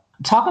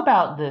 Talk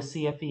about the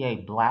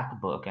CFEA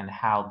Black Book and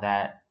how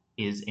that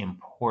is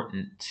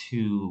important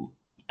to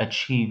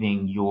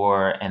achieving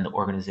your and the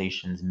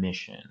organization's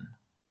mission.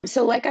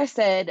 So, like I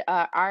said,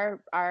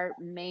 our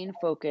main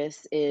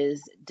focus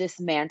is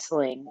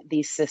dismantling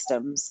these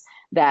systems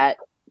that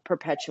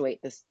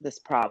perpetuate this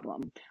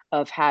problem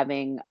of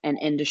having an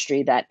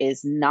industry that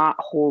is not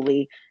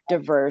wholly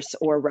diverse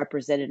or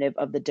representative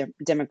of the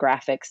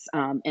demographics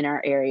in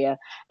our area,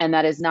 and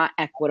that is not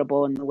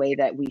equitable in the way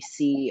that we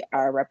see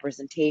our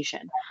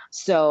representation.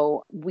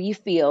 So we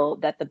feel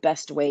that the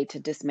best way to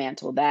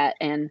dismantle that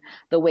and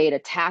the way to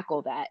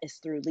tackle that is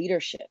through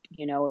leadership.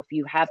 You know, if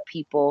you have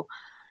people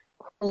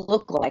who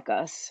look like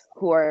us,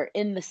 who are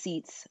in the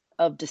seats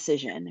of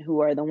decision,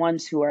 who are the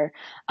ones who are,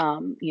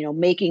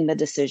 making the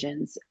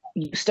decisions,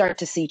 you start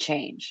to see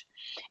change.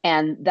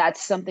 And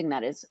that's something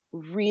that is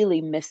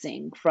really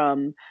missing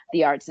from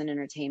the arts and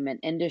entertainment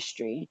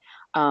industry.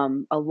 A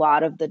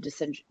lot of the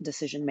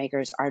decision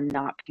makers are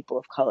not people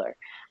of color.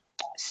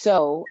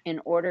 So, in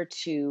order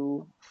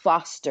to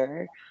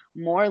foster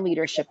more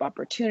leadership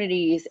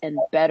opportunities and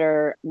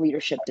better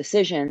leadership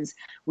decisions,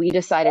 we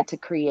decided to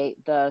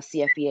create the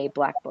CFEA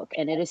Black Book.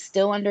 And it is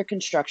still under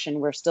construction.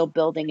 We're still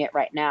building it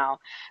right now.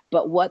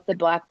 But what the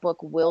Black Book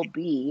will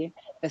be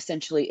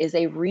essentially is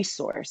a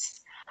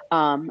resource.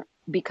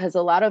 Because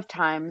a lot of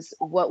times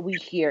what we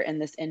hear in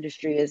this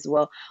industry is,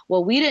 well,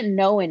 we didn't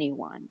know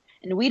anyone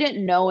and we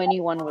didn't know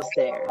anyone was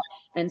there.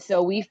 And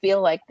so we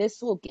feel like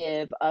this will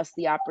give us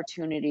the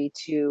opportunity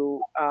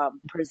to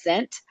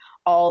present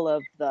all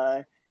of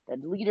the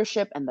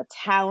leadership and the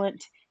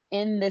talent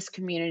in this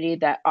community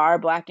that are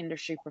Black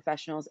industry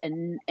professionals,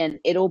 and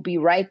it'll be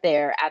right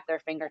there at their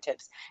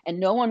fingertips. And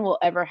no one will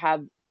ever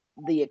have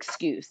the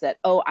excuse that,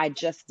 oh, I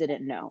just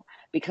didn't know,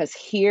 because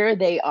here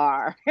they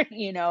are,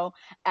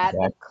 at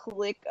the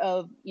click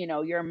of,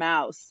 your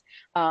mouse,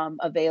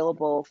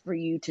 available for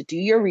you to do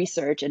your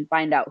research and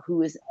find out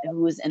who is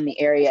in the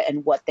area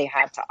and what they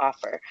have to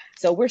offer.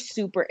 So we're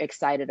super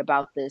excited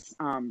about this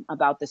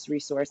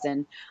resource,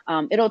 and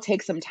it'll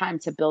take some time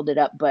to build it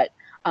up, but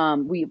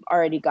we've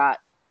already got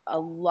a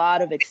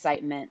lot of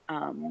excitement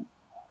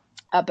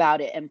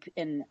about it,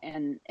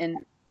 and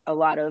a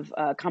lot of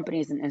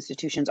companies and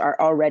institutions are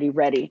already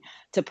ready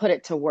to put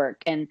it to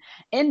work. And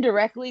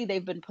indirectly,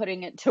 they've been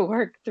putting it to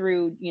work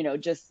through,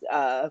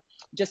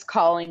 just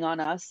calling on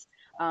us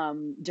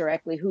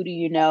directly. Who do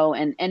you know?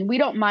 And we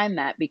don't mind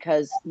that,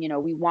 because,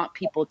 we want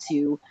people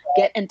to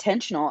get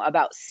intentional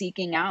about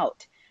seeking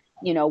out,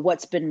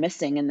 what's been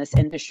missing in this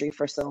industry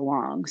for so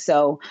long.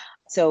 So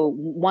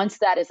once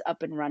that is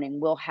up and running,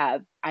 we'll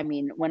have,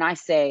 when I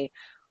say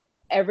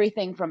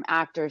everything from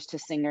actors to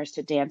singers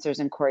to dancers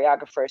and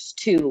choreographers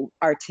to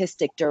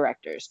artistic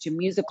directors to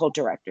musical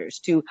directors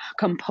to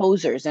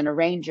composers and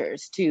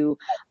arrangers to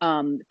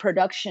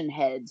production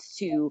heads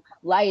to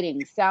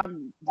lighting,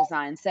 sound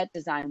design, set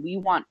design. We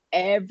want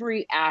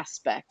every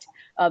aspect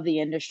of the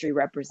industry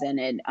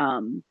represented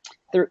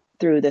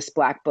through this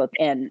Black Book,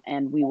 and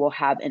we will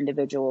have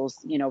individuals,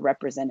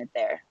 represented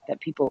there that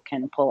people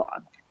can pull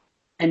on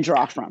and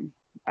draw from,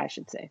 I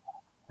should say.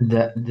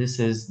 This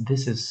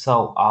is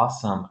so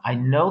awesome. I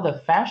know the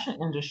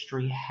fashion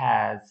industry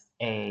has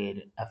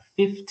a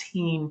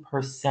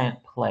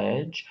 15%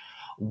 pledge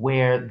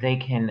where they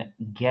can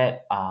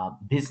get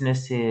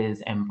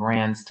businesses and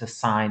brands to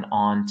sign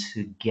on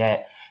to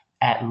get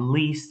at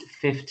least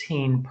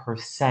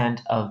 15%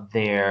 of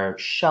their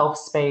shelf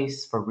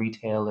space for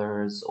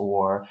retailers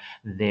or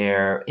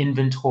their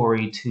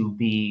inventory to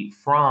be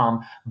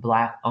from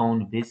Black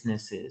owned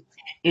businesses.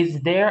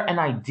 Is there an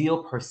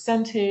ideal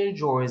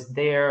percentage, or is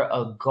there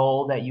a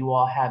goal that you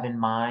all have in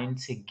mind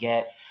to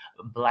get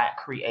Black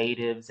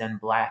creatives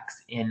and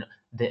Blacks in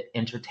the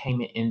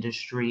entertainment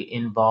industry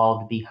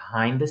involved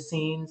behind the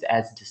scenes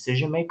as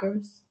decision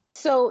makers?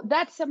 So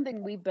that's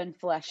something we've been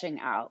fleshing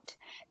out.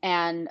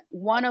 And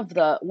one of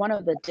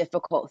the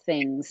difficult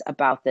things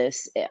about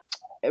this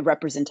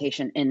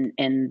representation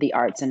in the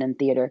arts and in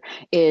theater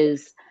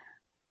is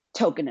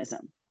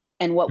tokenism.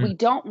 And what we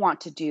don't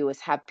want to do is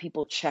have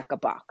people check a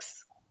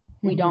box.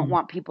 We don't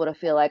want people to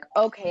feel like,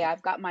 okay,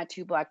 I've got my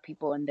 2 Black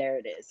people and there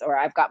it is, or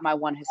I've got my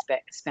 1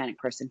 Hispanic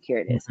person, here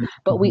it is.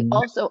 But we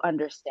also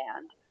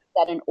understand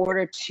that in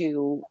order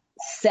to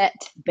set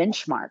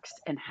benchmarks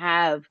and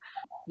have,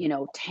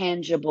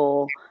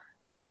 tangible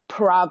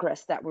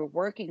progress that we're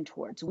working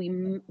towards,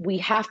 we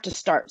have to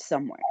start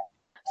somewhere.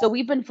 So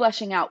we've been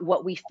fleshing out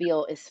what we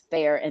feel is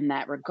fair in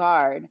that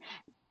regard.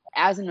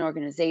 As an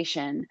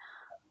organization,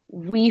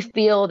 we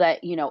feel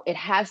that, you know, it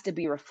has to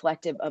be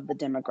reflective of the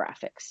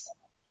demographics.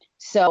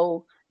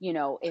 So, you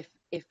know, if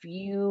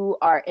you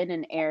are in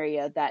an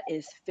area that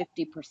is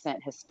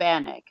 50%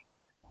 Hispanic,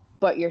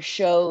 but your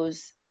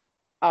shows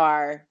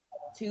are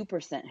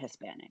 2%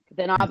 Hispanic,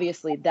 then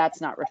obviously that's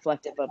not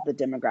reflective of the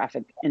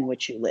demographic in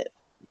which you live.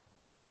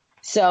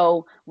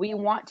 So we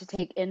want to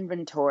take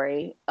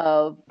inventory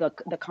of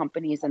the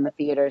companies and the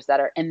theaters that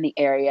are in the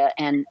area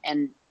and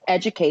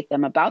educate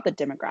them about the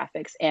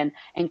demographics and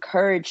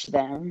encourage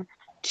them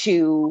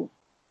to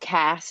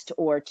cast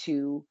or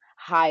to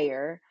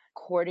hire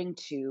according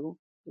to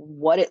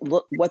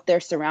what their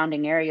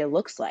surrounding area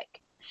looks like.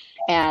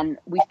 And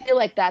we feel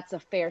like that's a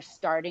fair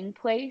starting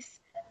place.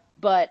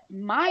 But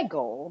my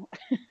goal,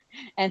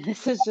 and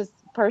this is just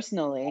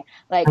personally,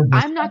 like,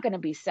 I'm not going to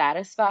be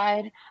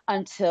satisfied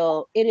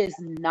until it is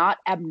not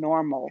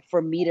abnormal for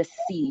me to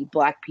see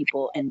Black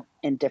people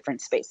in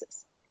different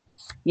spaces,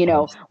 you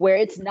know, where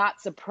it's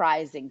not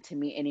surprising to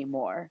me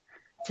anymore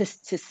to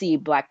see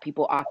Black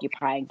people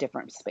occupying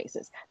different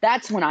spaces.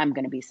 That's when I'm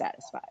going to be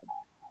satisfied.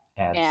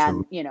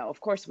 And, you know, of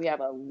course, we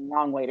have a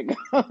long way to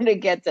go to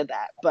get to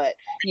that. But,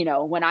 you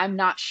know, when I'm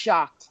not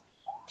shocked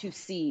to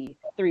see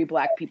 3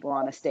 Black people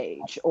on a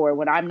stage, or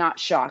when I'm not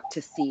shocked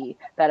to see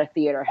that a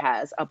theater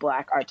has a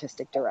Black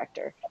artistic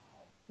director,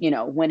 you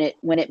know, when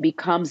it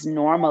becomes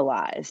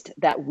normalized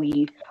that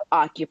we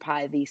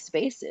occupy these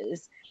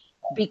spaces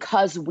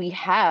because we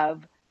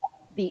have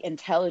the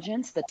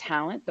intelligence, the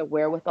talent, the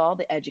wherewithal,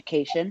 the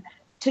education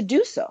to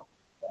do so.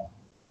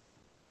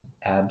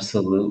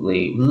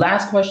 Absolutely.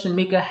 Last question,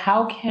 Mika.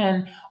 How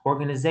can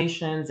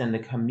organizations and the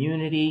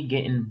community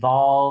get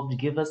involved?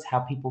 Give us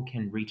how people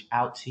can reach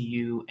out to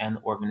you and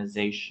the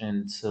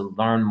organization to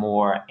learn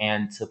more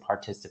and to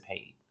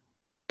participate.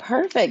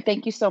 Perfect.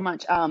 Thank you so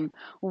much.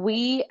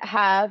 We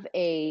have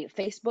a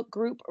Facebook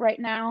group right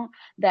now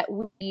that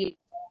we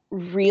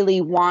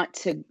really want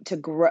to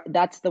grow.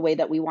 That's the way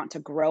that we want to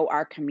grow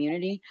our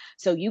community.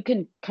 So you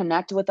can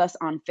connect with us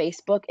on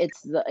Facebook.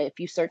 If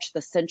you search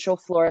the Central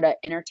Florida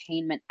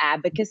Entertainment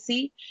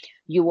Advocacy,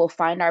 you will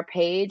find our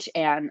page.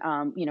 And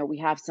you know, we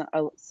have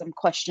some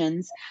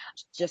questions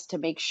just to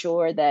make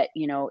sure that,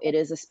 you know, it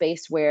is a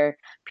space where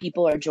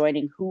people are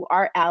joining who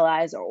are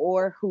allies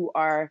or who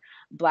are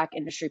Black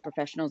industry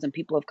professionals and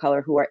people of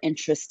color who are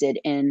interested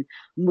in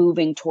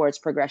moving towards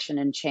progression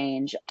and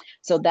change.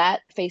 So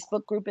that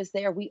Facebook group is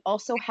there. We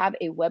also have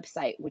a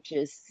website, which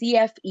is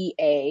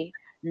cfeanow.org.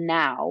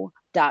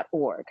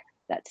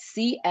 That's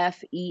cfeanow.org.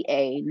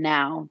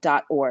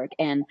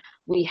 And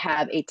we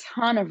have a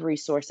ton of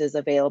resources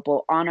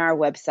available on our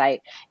website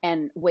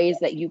and ways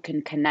that you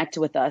can connect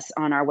with us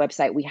on our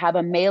website. We have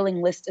a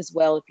mailing list as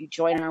well. If you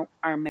join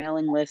our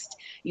mailing list,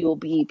 you will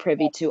be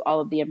privy to all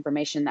of the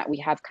information that we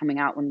have coming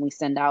out when we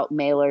send out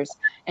mailers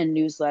and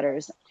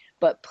newsletters.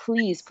 But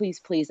please, please,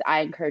 please,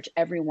 I encourage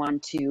everyone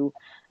to,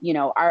 you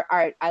know,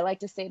 I like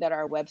to say that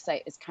our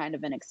website is kind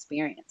of an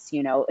experience.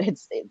 You know,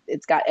 it's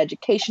got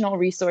educational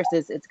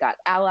resources, it's got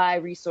ally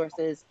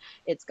resources,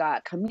 it's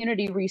got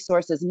community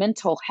resources,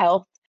 mental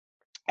health,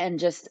 and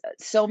just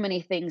so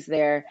many things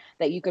there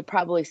that you could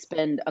probably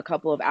spend a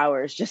couple of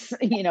hours just,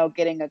 you know,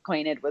 getting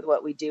acquainted with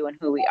what we do and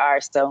who we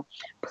are. So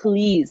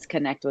please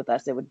connect with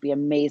us. It would be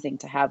amazing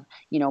to have,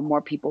 you know,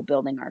 more people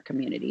building our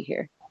community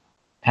here.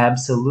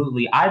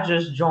 Absolutely. I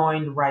just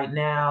joined right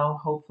now.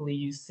 Hopefully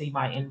you see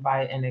my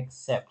invite and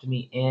accept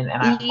me in. And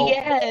I hope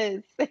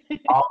Yes.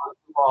 all of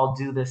you all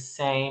do the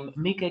same.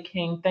 Mika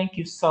King, thank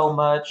you so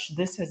much.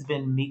 This has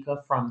been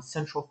Mika from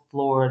Central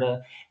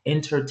Florida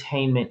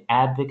Entertainment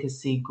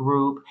Advocacy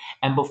Group.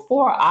 And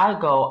before I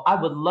go, I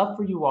would love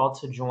for you all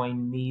to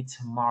join me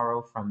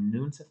tomorrow from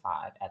noon to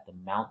 5 at the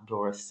Mount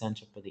Dora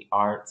Center for the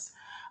Arts.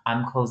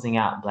 I'm closing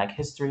out Black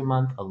History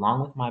Month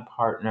along with my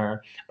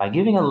partner by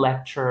giving a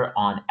lecture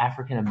on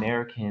African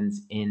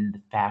Americans in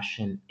the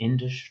fashion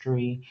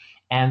industry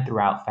and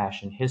throughout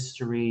fashion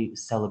history,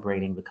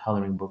 celebrating the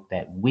coloring book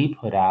that we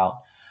put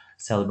out,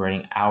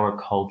 celebrating our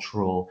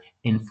cultural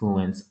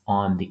influence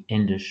on the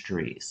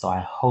industry. So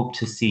I hope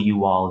to see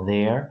you all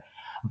there.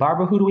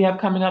 Barbara, who do we have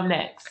coming up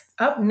next?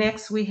 Up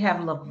next, we have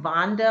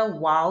Lavonda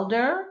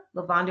Wilder.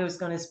 Lavonda is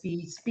going to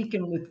be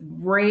speaking with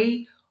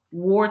Ray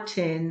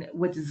Wharton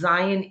with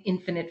Zion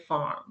Infinite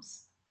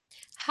Farms.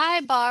 Hi,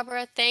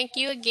 Barbara. Thank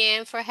you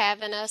again for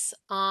having us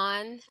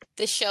on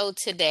the show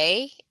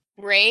today.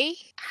 Ray,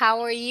 how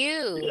are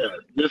you? Yeah,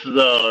 this is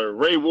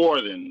Ray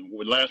Warden.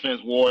 With last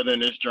name's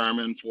Warden. It's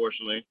German,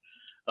 unfortunately.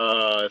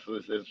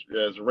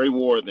 It's Ray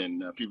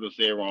Warden. People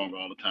say it wrong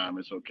all the time.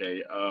 It's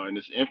okay. And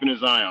it's Infinite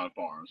Zion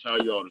Farms. How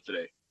are you all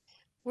today?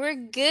 We're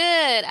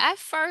good. I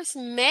first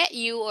met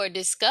you or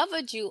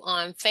discovered you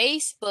on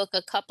Facebook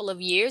a couple of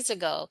years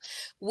ago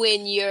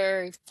when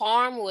your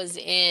farm was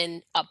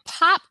in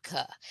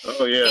Apopka.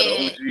 Oh, yeah,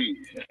 the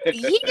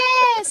And OG.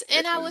 yes,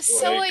 and I was Go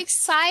so ahead.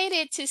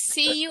 excited to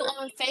see you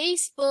on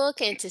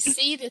Facebook and to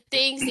see the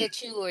things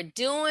that you were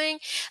doing.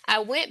 I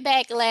went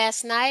back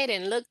last night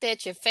and looked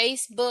at your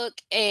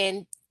Facebook,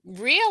 and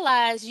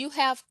realize you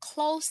have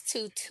close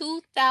to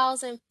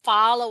 2,000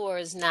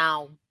 followers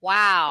now. I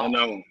Wow.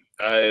 know.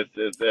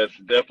 That's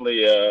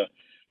definitely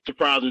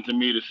surprising to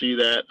me to see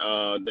that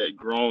that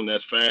grown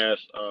that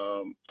fast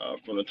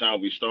from the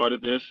time we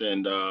started this,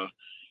 and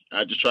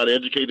I just try to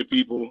educate the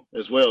people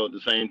as well at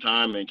the same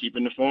time and keep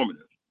it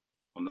informative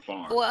on the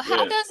farm. Well,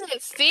 how Yes. does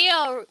it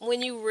feel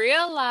when you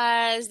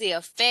realize the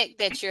effect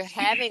that you're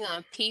having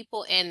on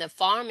people in the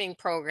farming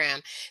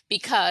program?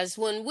 Because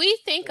when we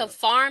think of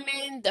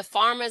farming, the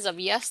farmers of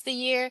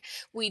yesteryear,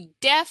 we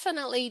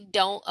definitely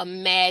don't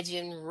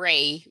imagine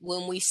Ray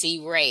when we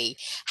see Ray.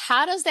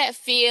 How does that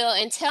feel?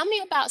 And tell me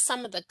about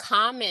some of the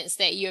comments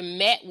that you're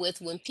met with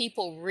when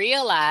people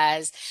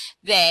realize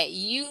that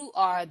you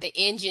are the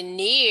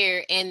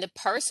engineer and the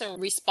person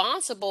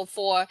responsible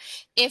for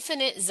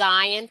Infinite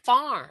Zion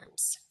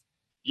Farms.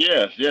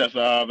 Yes, yes.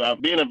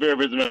 I've been a very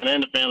businessman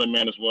and a family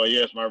man as well.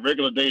 Yes, my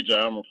regular day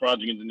job, I'm a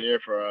project engineer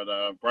for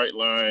the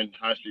Brightline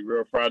High Speed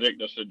Rail project.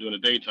 That's during the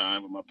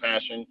daytime. But my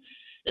passion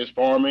is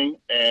farming,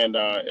 and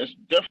it's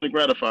definitely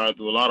gratified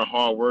through a lot of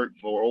hard work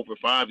for over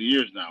 5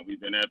 years now. We've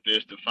been at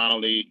this to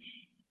finally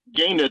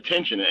gain the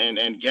attention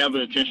and gather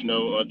the attention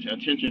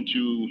attention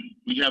to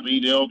we have to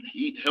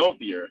eat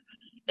healthier.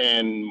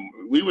 And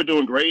we were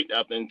doing great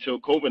up until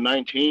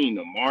COVID-19,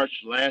 March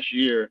last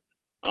year.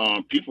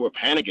 People were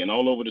panicking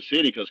all over the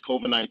city because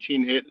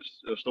COVID-19 hit.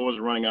 The stores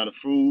are running out of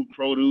food,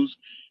 produce,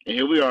 and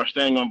here we are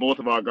staying on both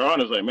of our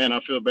gardens. Like, man, I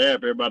feel bad.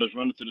 Everybody's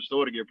running to the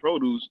store to get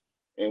produce,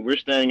 and we're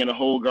staying in a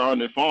whole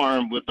garden and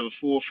farm with a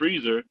full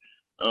freezer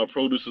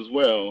produce as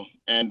well.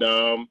 And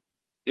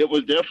it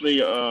was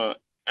definitely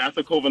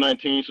after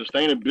COVID-19,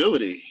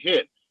 sustainability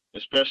hit,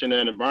 especially in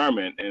that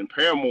environment. And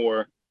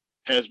Paramore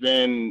has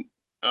been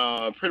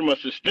pretty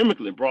much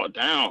systemically brought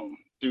down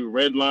through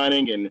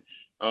redlining and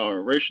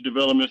racial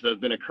developments that's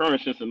been occurring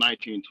since the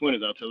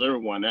 1920s. I'll tell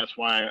everyone that's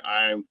why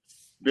I'm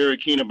very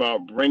keen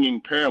about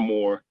bringing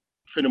Paramore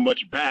pretty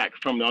much back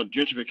from the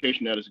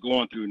gentrification that is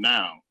going through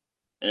now.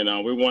 And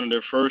we're one of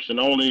the first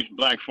and only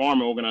Black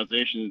farming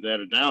organizations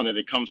that are down there.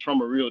 It comes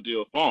from a real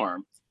deal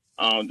farm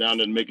down there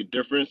to make a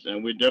difference,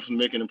 and we're definitely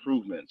making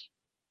improvements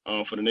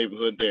for the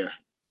neighborhood there.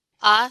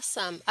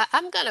 Awesome.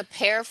 I'm going to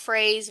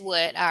paraphrase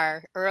what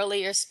our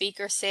earlier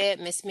speaker said,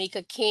 Miss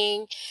Mika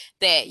King,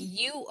 that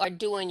you are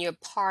doing your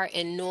part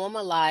in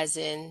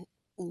normalizing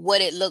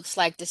what it looks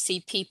like to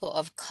see people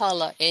of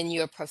color in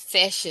your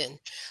profession.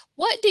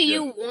 What do Yeah.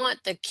 you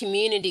want the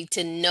community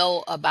to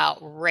know about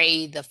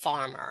Ray the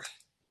farmer?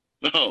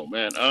 Oh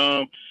man.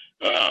 I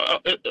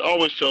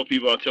always tell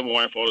people. I tell my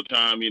wife all the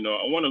time.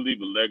 I want to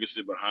leave a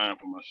legacy behind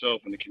for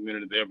myself and the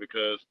community there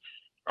because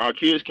our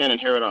kids can't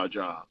inherit our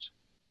jobs,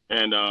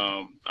 and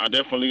I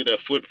definitely leave that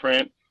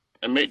footprint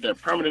and make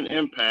that permanent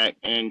impact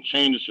and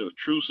change to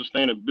true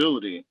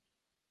sustainability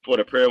for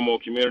the Paramore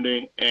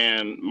community.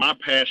 And my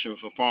passion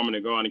for farming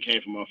and gardening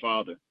came from my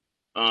father.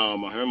 I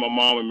and my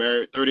mom were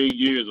married 38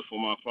 years before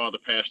my father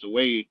passed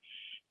away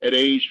at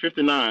age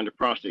 59 to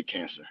prostate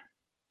cancer.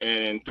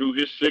 And through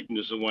his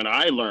sickness is when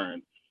I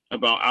learned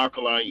about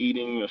alkaline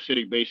eating,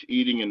 acidic based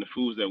eating, and the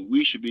foods that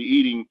we should be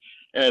eating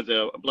as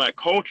a Black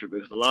culture,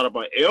 because a lot of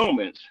our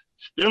ailments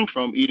stem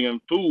from eating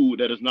food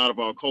that is not of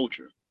our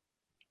culture.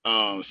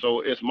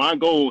 So it's my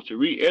goal to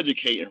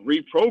re-educate and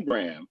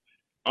reprogram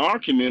our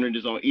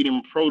communities on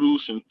eating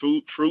produce and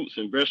fruits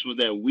and vegetables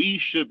that we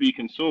should be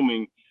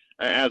consuming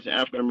as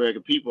African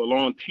American people,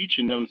 along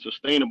teaching them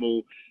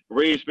sustainable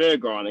raised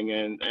bed gardening.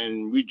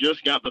 And we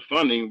just got the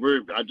funding.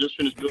 I just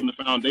finished building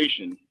the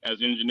foundation as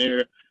an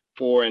engineer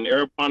for an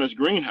aeroponics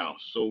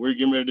greenhouse. So we're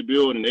getting ready to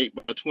build an 8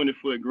 by 20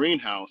 foot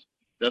greenhouse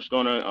that's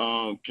going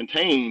to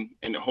contain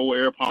in the whole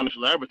aeroponics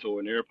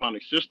laboratory, an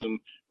aeroponics system,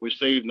 which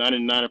saves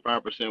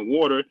 95%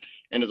 water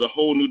and is a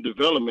whole new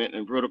development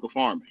in vertical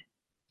farming.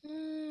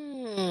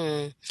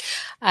 Hmm.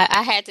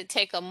 I had to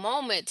take a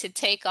moment to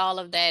take all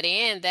of that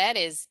in. That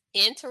is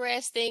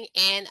interesting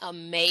and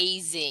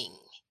amazing.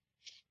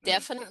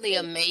 Definitely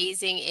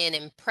amazing and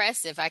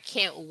impressive. I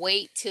can't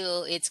wait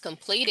till it's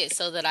completed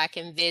so that I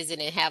can visit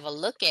and have a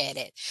look at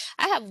it.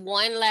 I have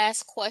one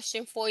last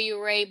question for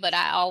you, Ray, but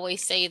I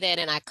always say that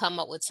and I come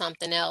up with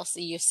something else.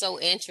 You're so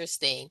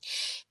interesting.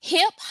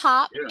 Hip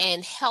hop Yeah.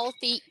 and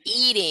healthy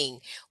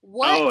eating.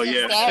 What Oh does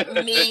yeah.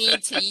 that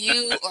mean to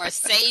you or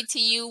say to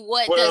you?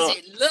 What does Well,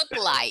 it look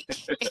like?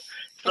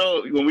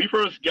 so when we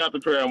first got to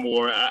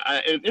Paramore,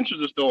 an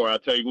interesting story. I'll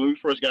tell you. When we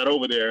first got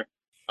over there,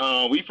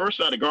 we first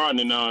started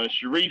gardening.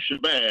 Sharif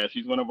Shabazz,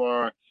 he's one of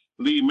our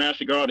lead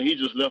master gardeners. He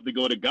just left to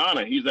go to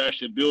Ghana. He's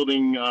actually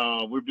building.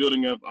 We're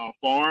building a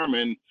farm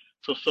and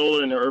so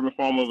solar and the urban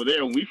farm over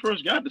there. When we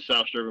first got to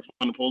South Sugar,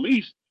 the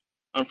police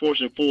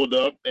unfortunately pulled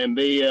up and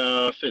they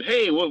said,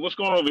 "Hey, what's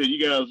going on over here?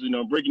 You guys,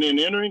 breaking in and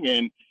entering?"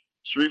 And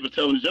Sharif was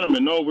telling the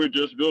gentleman, "No, we're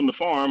just building the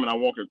farm." And I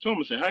walked up to him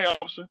and said, "Hey,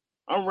 officer,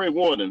 I'm Ray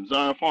Warden,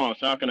 Zion Farms.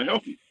 How can I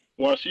help you?"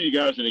 "Well, I see you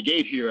guys in the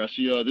gate here. I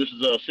see this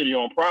is a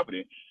city-owned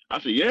property." I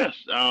said, "Yes,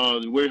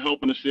 we're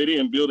helping the city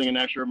and building an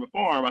actual urban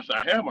farm." I said,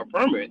 "I have my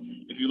permit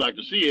if you'd like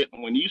to see it."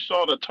 When you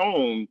saw the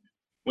tone,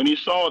 when you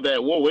saw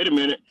that, whoa, wait a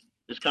minute,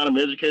 just kind of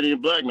educating a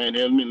black man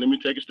here. Let me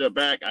take a step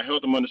back. I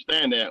help them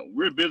understand that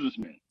we're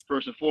businessmen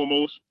first and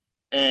foremost,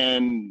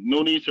 and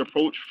no need to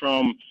approach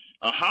from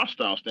a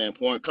hostile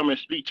standpoint. Come and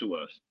speak to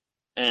us.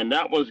 And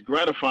that was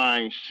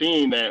gratifying,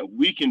 seeing that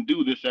we can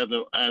do this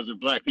as a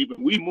black people.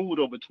 We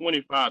moved over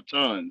 25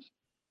 tons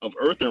of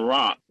earth and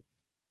rock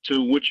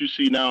to what you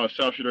see now at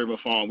South Shore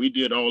Farm. We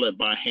did all that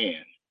by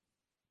hand,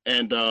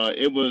 and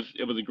it was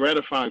a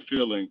gratifying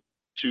feeling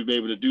to be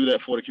able to do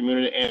that for the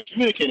community and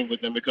communicating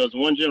with them, because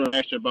one gentleman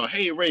asked me about,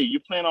 hey, Ray,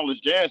 you're playing all this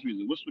jazz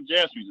music. What's the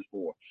jazz music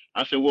for?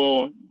 I said,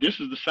 well,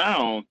 this is the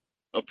sound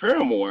of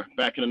Paramore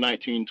back in the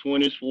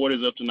 1920s,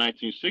 40s, up to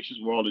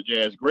 1960s, where all the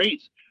jazz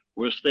greats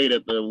were stayed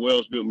at the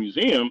Wells-Built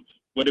Museum,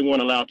 but they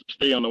weren't allowed to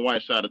stay on the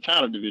white side of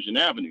town on Division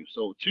Avenue.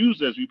 So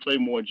Tuesdays, we play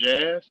more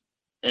jazz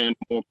and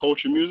more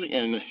culture music.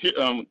 And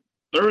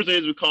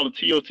Thursdays, we call it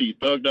TOT,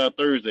 Thugged Out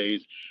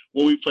Thursdays,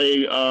 where we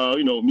play,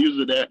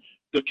 music that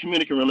the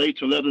community can relate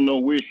to, let them know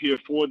we're here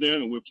for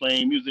them and we're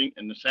playing music.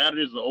 And the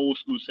Saturdays are old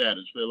school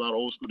Saturdays. We play a lot of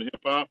old school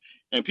hip hop.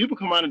 And people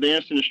come out and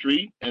dance in the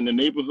street and the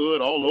neighborhood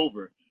all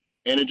over.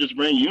 And it just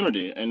brings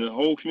unity. And the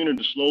whole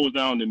community slows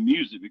down the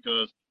music,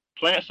 because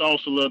plants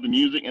also love the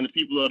music and the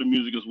people love the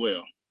music as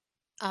well.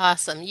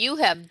 Awesome. You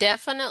have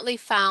definitely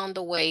found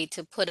a way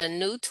to put a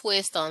new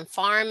twist on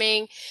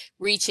farming,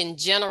 reaching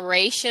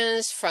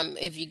generations. From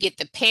if you get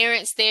the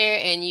parents there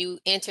and you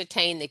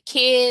entertain the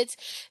kids,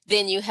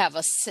 then you have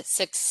a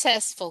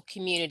successful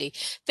community.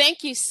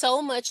 Thank you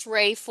so much,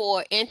 Ray,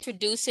 for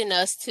introducing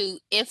us to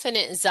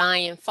Infinite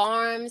Zion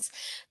Farms,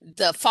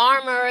 the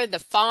farmer, the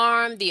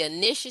farm, the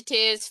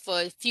initiatives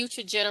for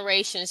future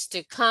generations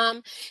to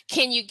come.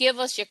 Can you give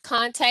us your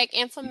contact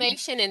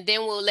information, and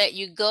then we'll let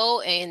you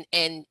go and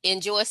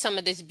enjoy some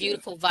of this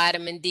beautiful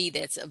vitamin D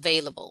that's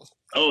available?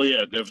 Oh,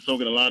 yeah, they're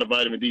soaking a lot of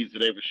vitamin D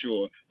today for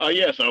sure.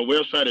 Yes, our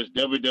website is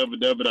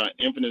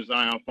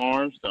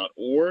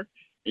www.infinitezionfarms.org.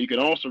 You can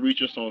also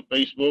reach us on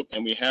Facebook,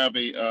 and we have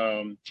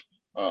a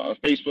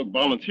Facebook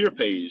volunteer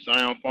page,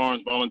 Zion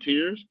Farms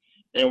Volunteers.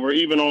 And we're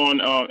even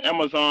on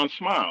Amazon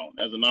Smile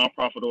as a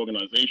nonprofit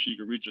organization. You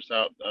can reach us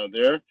out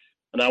there.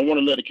 And I want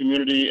to let the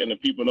community and the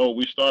people know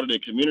we started a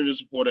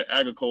community-supported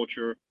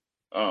agriculture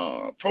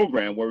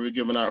program where we're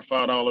giving out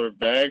 $5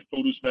 bags,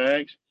 produce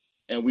bags,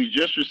 and we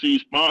just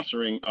received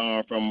sponsoring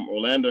from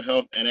Orlando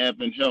Health and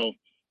Advent Health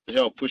to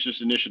help push this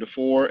initiative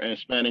forward and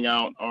expanding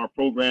out our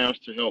programs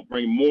to help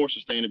bring more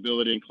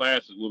sustainability in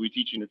classes. We'll be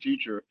teaching the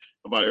future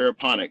about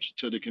aeroponics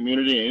to the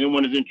community and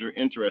anyone is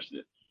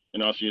interested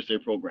in our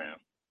CSA program.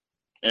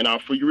 And you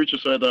can reach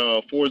us at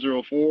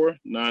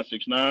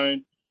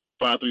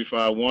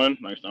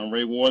 404-969-5351. I'm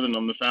Ray Warden.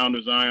 I'm the founder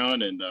of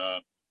Zion, and I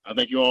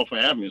thank you all for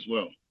having me as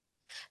well.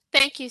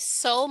 Thank you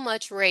so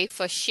much, Ray,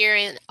 for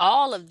sharing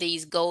all of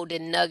these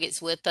golden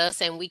nuggets with us.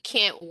 And we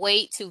can't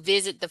wait to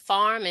visit the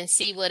farm and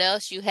see what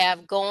else you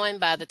have going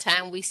by the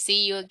time we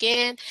see you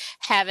again.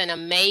 Have an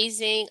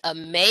amazing,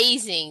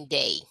 amazing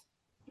day.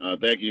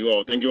 Thank you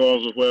all. Thank you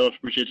all as well.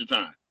 Appreciate your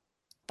time.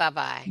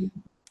 Bye-bye.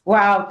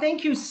 Wow.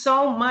 Thank you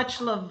so much,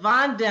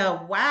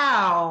 LaVonda.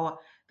 Wow.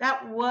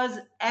 That was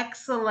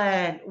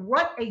excellent.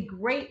 What a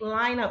great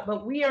lineup,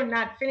 but we are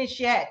not finished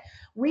yet.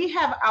 We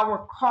have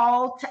our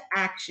call to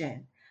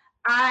action.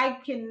 I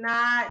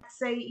cannot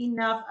say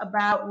enough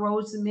about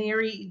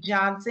Rosemary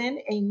Johnson,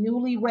 a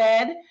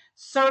newlywed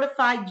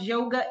certified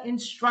yoga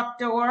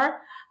instructor.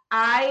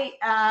 I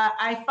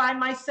find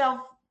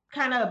myself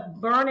kind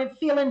of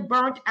feeling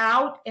burnt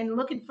out and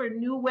looking for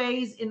new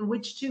ways in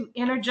which to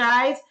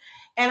energize.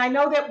 And I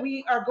know that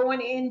we are going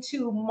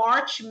into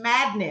March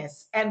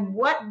Madness, and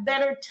what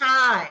better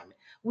time?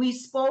 We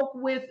spoke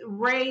with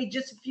Ray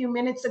just a few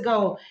minutes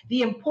ago,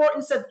 the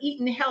importance of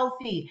eating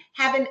healthy,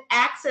 having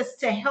access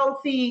to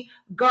healthy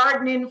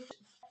gardening,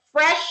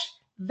 fresh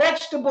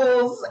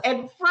vegetables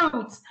and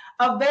fruits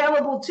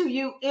available to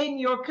you in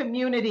your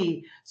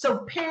community. So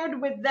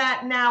paired with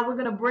that, now we're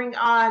going to bring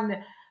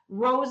on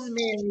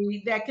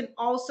Rosemary that can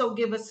also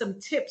give us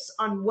some tips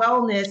on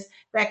wellness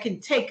that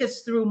can take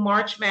us through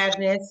March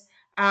Madness.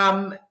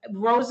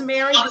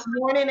 Rosemary, good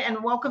morning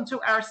and welcome to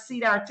our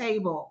Seat Our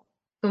Table.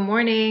 Good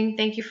morning.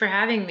 Thank you for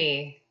having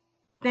me.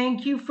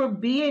 Thank you for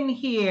being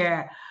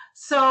here.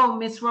 So,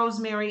 Miss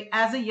Rosemary,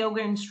 as a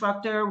yoga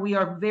instructor, we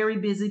are very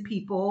busy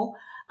people.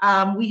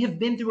 We have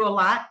been through a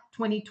lot.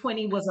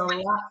 2020 was a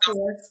lot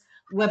for us,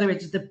 whether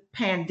it's the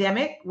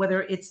pandemic,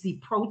 whether it's the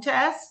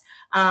protests.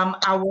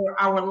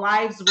 Our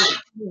lives were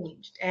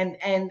changed, and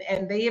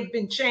they have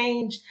been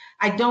changed.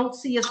 I don't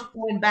see us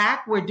going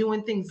back. We're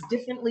doing things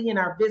differently in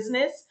our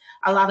business.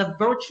 A lot of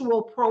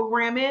virtual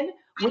programming,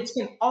 which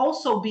can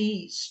also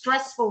be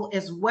stressful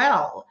as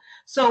well.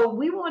 So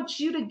we want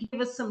you to give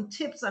us some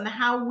tips on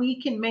how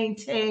we can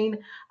maintain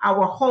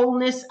our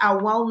wholeness,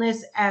 our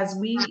wellness as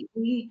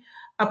we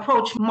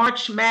approach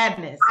March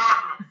Madness.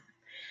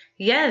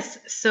 Yes.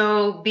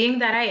 So being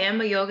that I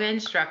am a yoga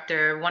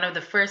instructor, one of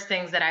the first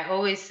things that I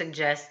always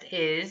suggest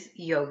is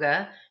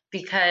yoga,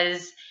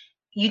 because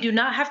you do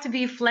not have to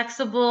be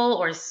flexible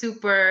or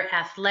super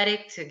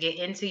athletic to get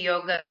into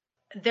yoga.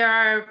 there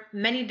are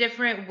many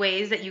different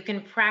ways that you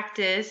can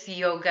practice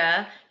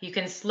yoga. You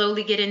can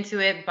slowly get into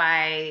it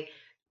by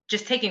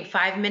just taking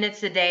 5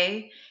 minutes a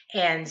day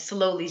and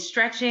slowly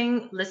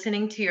stretching,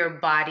 listening to your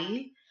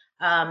body.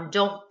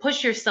 Don't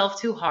push yourself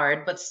too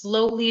hard, but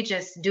slowly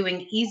just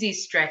doing easy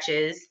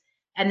stretches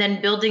and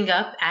then building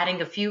up,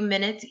 adding a few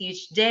minutes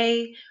each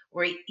day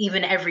or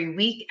even every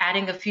week,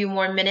 adding a few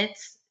more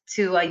minutes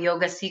to a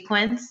yoga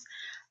sequence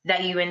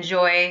that you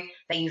enjoy,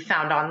 that you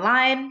found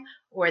online,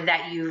 or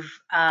that you've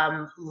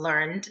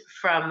learned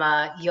from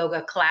a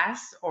yoga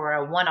class or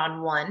a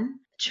one-on-one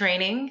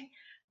training.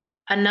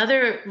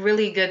 Another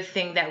really good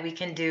thing that we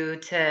can do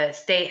to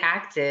stay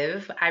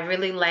active, I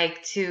really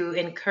like to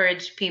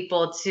encourage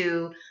people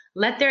to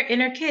let their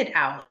inner kid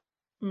out.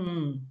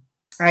 Mm.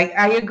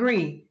 I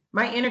agree.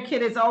 My inner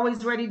kid is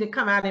always ready to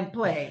come out and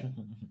play.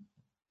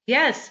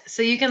 Yes,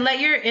 so you can let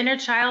your inner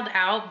child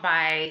out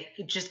by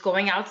just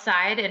going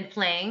outside and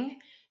playing.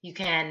 You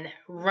can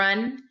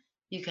run,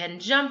 you can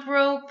jump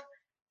rope,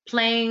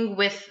 playing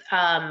with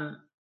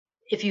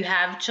if you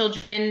have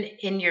children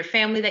in your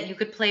family that you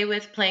could play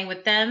with, playing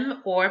with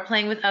them, or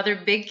playing with other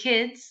big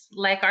kids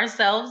like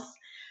ourselves.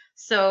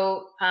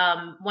 So,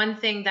 one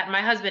thing that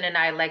my husband and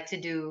I like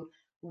to do,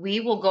 we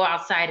will go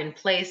outside and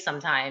play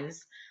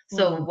sometimes.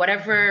 So, Mm.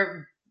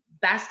 whatever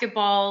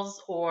basketballs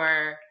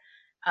or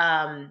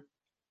um,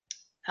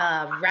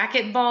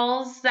 racket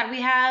balls that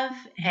we have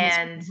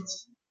and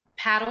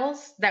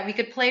paddles that we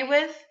could play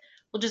with,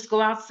 we'll just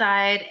go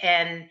outside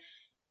and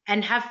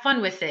have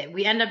fun with it.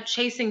 We end up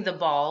chasing the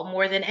ball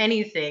more than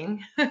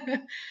anything.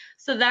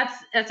 So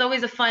that's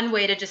always a fun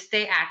way to just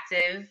stay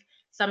active.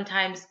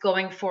 Sometimes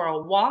going for a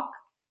walk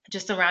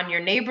just around your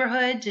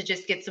neighborhood to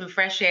just get some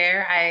fresh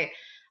air.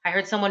 I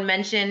heard someone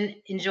mention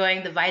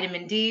enjoying the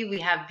vitamin D. We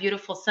have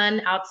beautiful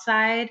sun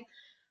outside.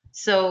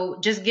 So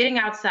just getting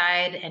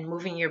outside and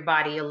moving your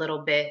body a little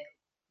bit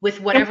with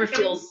whatever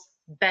feels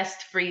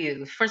best for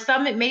you. For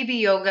some, it may be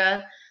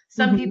yoga.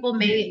 Some Mhm. people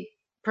may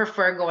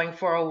prefer going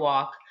for a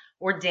walk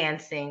or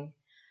dancing.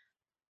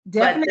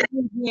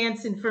 Definitely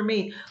dancing for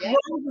me. Yeah.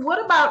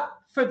 What about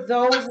for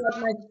those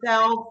like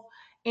myself,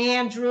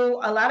 Andrew?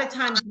 A lot of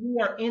times we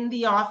are in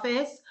the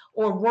office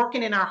or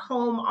working in our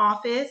home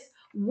office.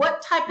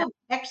 What type of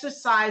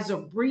exercise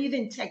or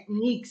breathing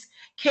techniques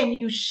can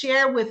you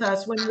share with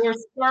us when we're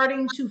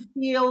starting to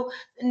feel?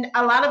 And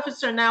a lot of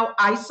us are now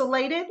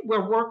isolated.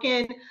 We're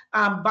working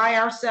by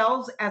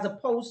ourselves as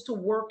opposed to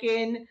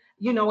working,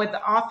 at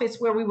the office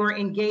where we were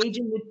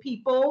engaging with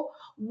people.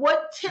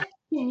 What tips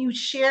can you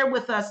share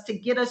with us to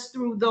get us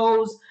through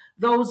those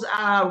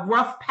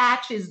rough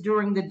patches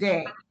during the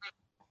day?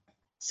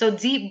 So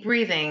deep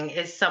breathing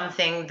is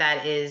something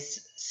that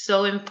is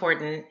so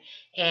important.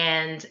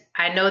 And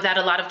I know that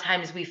a lot of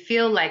times we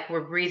feel like we're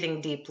breathing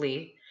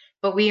deeply,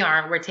 but we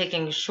aren't. We're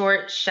taking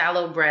short,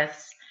 shallow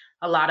breaths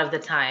a lot of the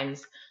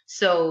times.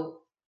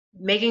 So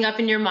making up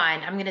in your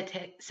mind, I'm going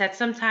to set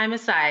some time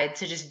aside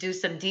to just do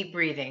some deep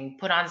breathing,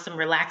 put on some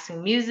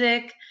relaxing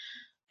music,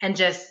 and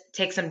just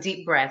take some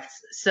deep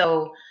breaths.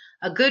 So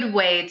a good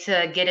way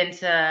to get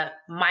into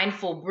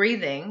mindful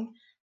breathing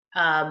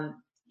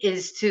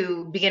is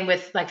to begin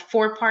with like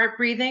 4-part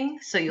breathing.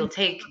 So you'll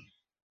take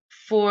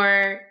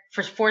for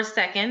 4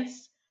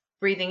 seconds,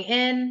 breathing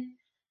in,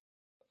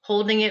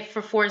 holding it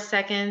for 4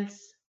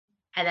 seconds,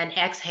 and then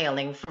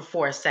exhaling for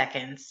 4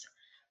 seconds.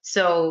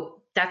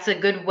 So that's a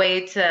good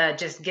way to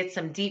just get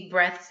some deep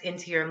breaths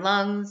into your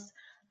lungs,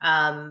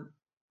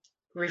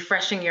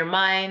 refreshing your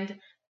mind.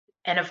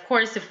 And of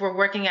course, if we're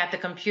working at the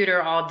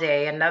computer all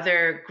day,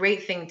 another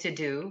great thing to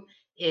do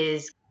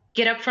is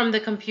get up from the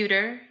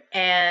computer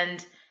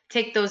and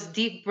take those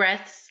deep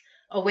breaths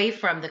away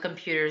from the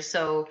computer.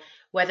 So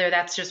whether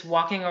that's just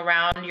walking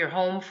around your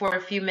home for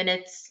a few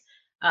minutes,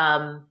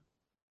 um,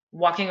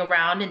 walking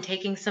around and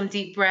taking some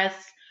deep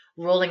breaths,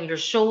 rolling your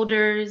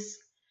shoulders,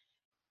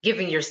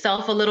 giving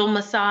yourself a little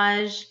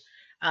massage,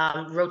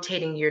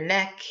 rotating your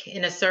neck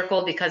in a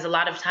circle, because a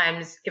lot of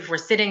times if we're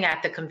sitting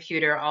at the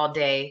computer all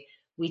day,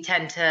 we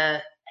tend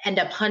to end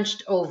up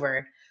hunched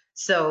over.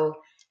 So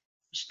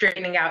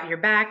straightening out your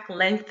back,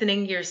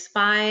 lengthening your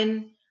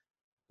spine,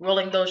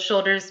 rolling those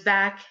shoulders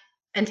back,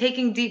 and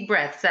taking deep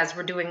breaths as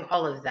we're doing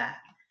all of that.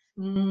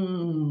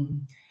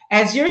 Mm.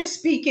 As you're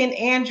speaking,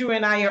 Andrew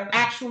and I are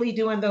actually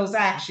doing those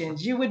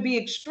actions. You would be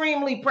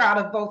extremely proud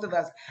of both of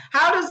us.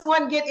 How does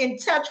one get in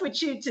touch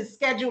with you to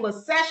schedule a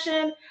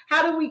session?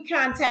 How do we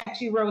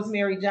contact you,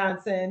 Rosemary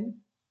Johnson?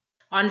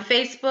 On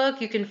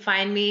Facebook, you can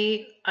find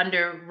me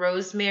under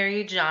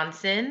Rosemary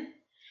Johnson,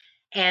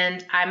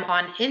 and I'm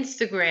on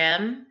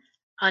Instagram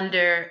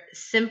under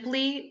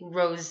Simply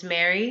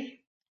Rosemary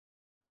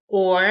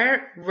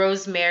or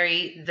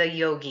Rosemary the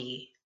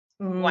Yogi,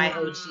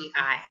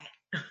 YOGI.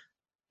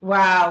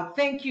 Wow.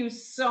 Thank you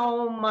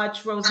so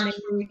much,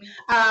 Rosemary.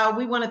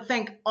 We want to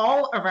thank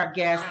all of our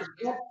guests.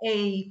 What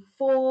a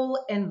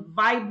full and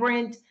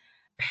vibrant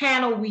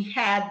panel we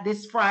had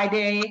this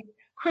Friday.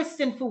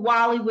 Kristen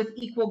Fuwali with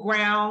Equal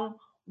Ground,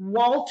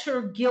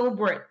 Walter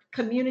Gilbert,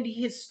 community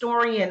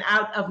historian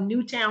out of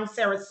Newtown,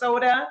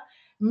 Sarasota,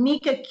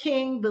 Mika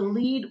King, the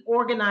lead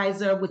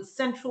organizer with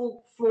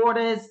Central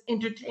Florida's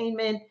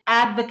Entertainment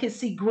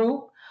Advocacy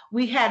Group.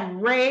 We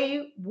had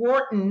Ray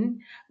Wharton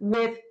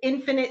with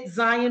Infinite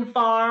Zion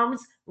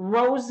Farms,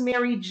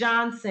 Rosemary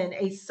Johnson,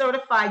 a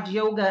certified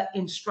yoga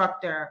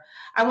instructor.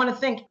 I want to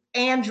thank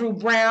Andrew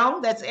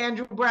Brown. That's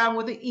Andrew Brown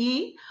with an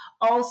E.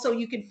 Also,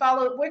 you can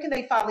follow, where can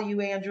they follow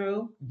you,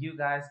 Andrew? You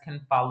guys can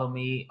follow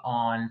me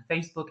on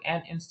Facebook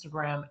and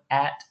Instagram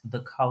at The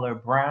Color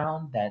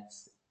Brown.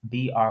 That's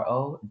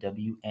BROWNE.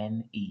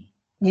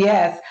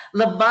 Yes,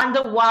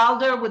 LaVonda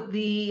Wilder with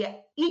the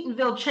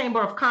Eatonville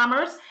Chamber of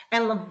Commerce.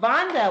 And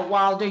LaVonda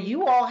Wilder,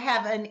 you all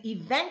have an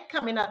event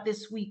coming up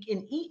this week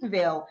in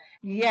Eatonville.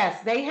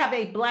 Yes, they have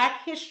a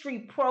Black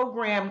History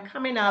program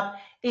coming up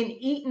in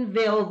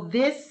Eatonville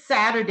this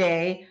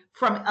Saturday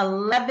from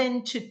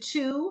 11 to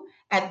 2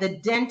 at the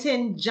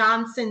Denton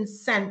Johnson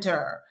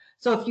Center.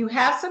 So if you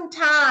have some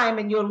time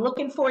and you're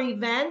looking for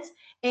events,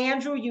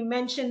 Andrew, you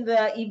mentioned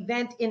the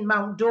event in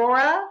Mount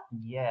Dora.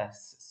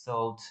 Yes.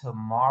 So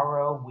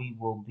tomorrow we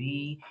will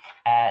be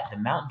at the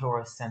Mount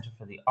Dora Center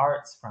for the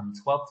Arts from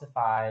 12 to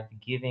 5,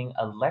 giving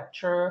a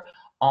lecture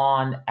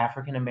on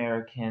African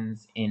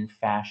Americans in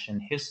fashion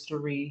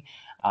history.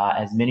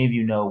 As many of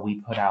you know, we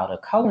put out a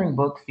coloring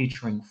book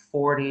featuring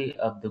 40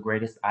 of the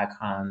greatest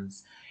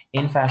icons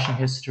in fashion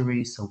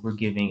history. So we're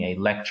giving a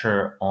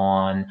lecture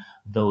on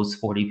those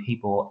 40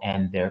 people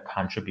and their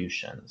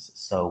contributions.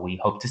 So we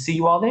hope to see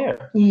you all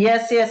there.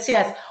 Yes, yes,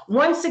 yes.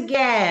 Once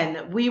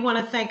again, we want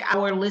to thank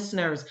our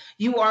listeners.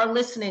 You are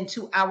listening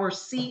to Our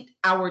Seat,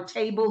 Our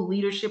Table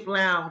Leadership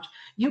Lounge.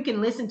 You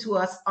can listen to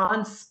us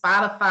on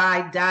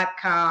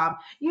Spotify.com.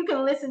 You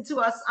can listen to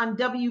us on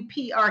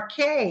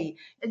WPRK.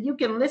 And you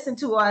can listen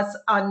to us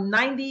on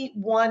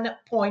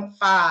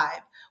 91.5.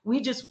 We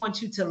just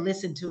want you to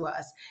listen to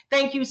us.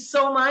 Thank you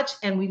so much,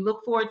 and we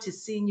look forward to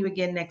seeing you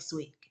again next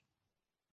week.